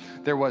teaching.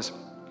 There was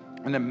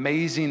an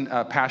amazing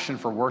passion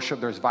for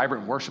worship. There was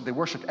vibrant worship. They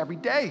worshiped every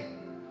day,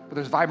 but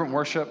there's vibrant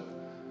worship.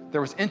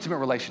 There was intimate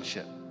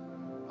relationship.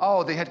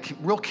 They had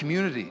real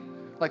community,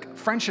 like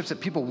friendships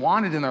that people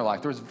wanted in their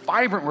life. There was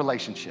vibrant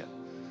relationship.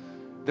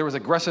 There was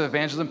aggressive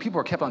evangelism. People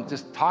were kept on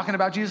just talking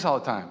about Jesus all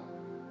the time.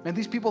 Man,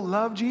 these people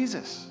love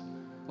Jesus.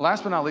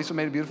 Last but not least, what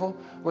made it beautiful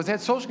was they had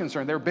social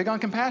concern. They were big on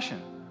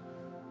compassion.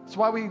 That's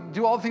why we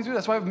do all the things we do.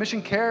 That's why we have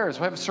Mission Cares.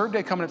 We have Serve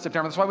Day coming up in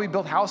September. That's why we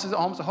build houses at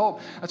Homes of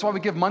Hope. That's why we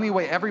give money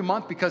away every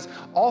month, because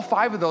all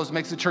 5 of those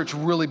makes the church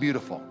really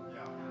beautiful.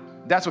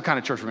 That's what kind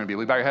of church we're going to be.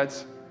 Will you bow your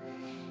heads?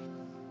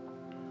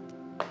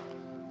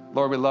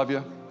 Lord, we love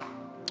you.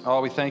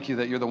 We thank you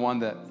that you're the one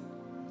that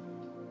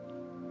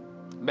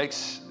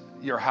makes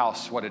your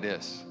house what it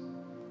is.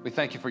 We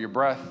thank you for your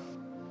breath.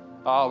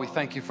 We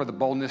thank you for the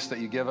boldness that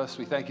you give us.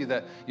 We thank you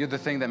that you're the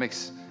thing that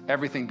makes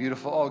everything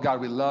beautiful. God,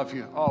 we love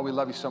you. We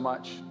love you so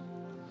much.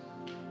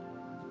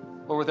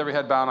 Lord, with every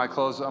head bowed and eye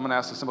closed, I'm going to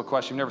ask a simple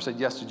question. You've never said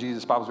yes to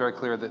Jesus. The Bible's very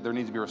clear that there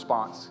needs to be a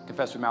response.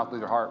 Confess with your mouth,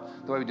 believe with your heart.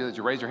 The way we do that is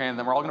you raise your hand, and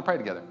then we're all going to pray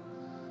together.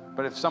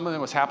 But if something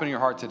was happening in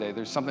your heart today,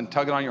 there's something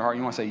tugging on your heart,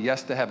 you want to say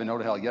yes to heaven, no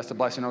to hell, yes to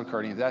blessing, no to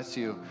cursing. If that's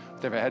you,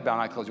 with every head bowed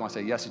and eye closed, you want to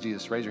say yes to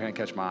Jesus. Raise your hand,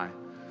 catch my eye.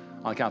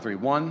 On the count of 3.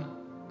 1,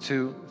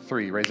 2,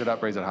 3. Raise it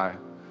up, raise it high.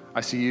 I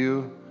see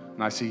you,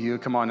 and I see you.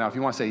 Come on now. If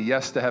you want to say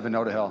yes to heaven,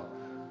 no to hell.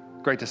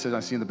 Great decision.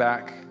 I see you in the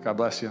back. God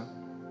bless you.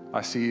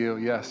 I see you.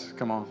 Yes,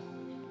 come on.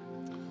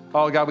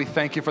 God, we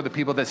thank you for the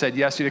people that said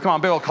yes to you. Come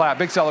on, big old clap,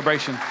 big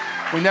celebration.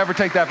 We never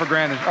take that for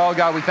granted.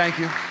 God, we thank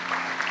you.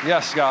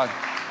 Yes, God.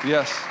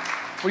 Yes.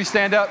 Will you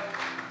stand up?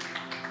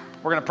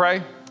 We're going to pray.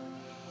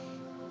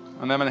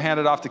 And then I'm going to hand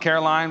it off to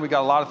Caroline. We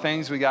got a lot of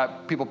things. We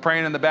got people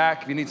praying in the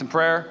back. If you need some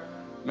prayer,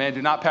 man,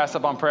 do not pass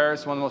up on prayer.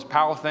 It's one of the most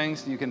powerful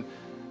things you can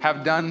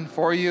have done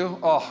for you.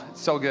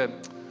 It's so good.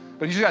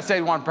 But you just got to say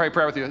you want to pray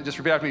prayer with you. Just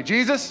repeat after me.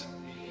 Jesus,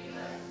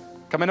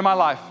 come into my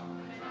life.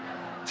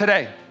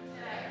 Today,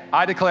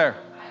 I declare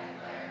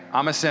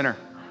I'm a sinner,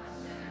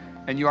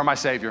 and you are my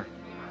Savior.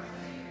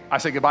 I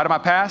say goodbye to my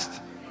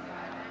past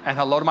and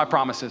hello to my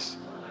promises.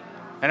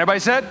 And everybody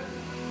said,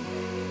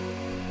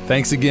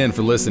 thanks again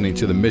for listening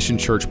to the Mission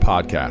Church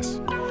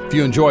podcast. If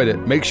you enjoyed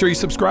it, make sure you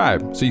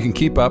subscribe so you can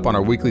keep up on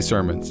our weekly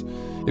sermons.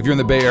 If you're in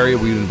the Bay Area,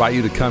 we invite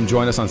you to come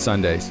join us on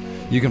Sundays.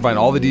 You can find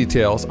all the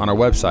details on our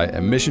website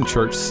at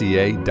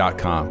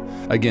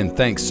missionchurchca.com. Again,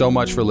 thanks so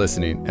much for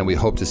listening, and we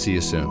hope to see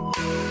you soon.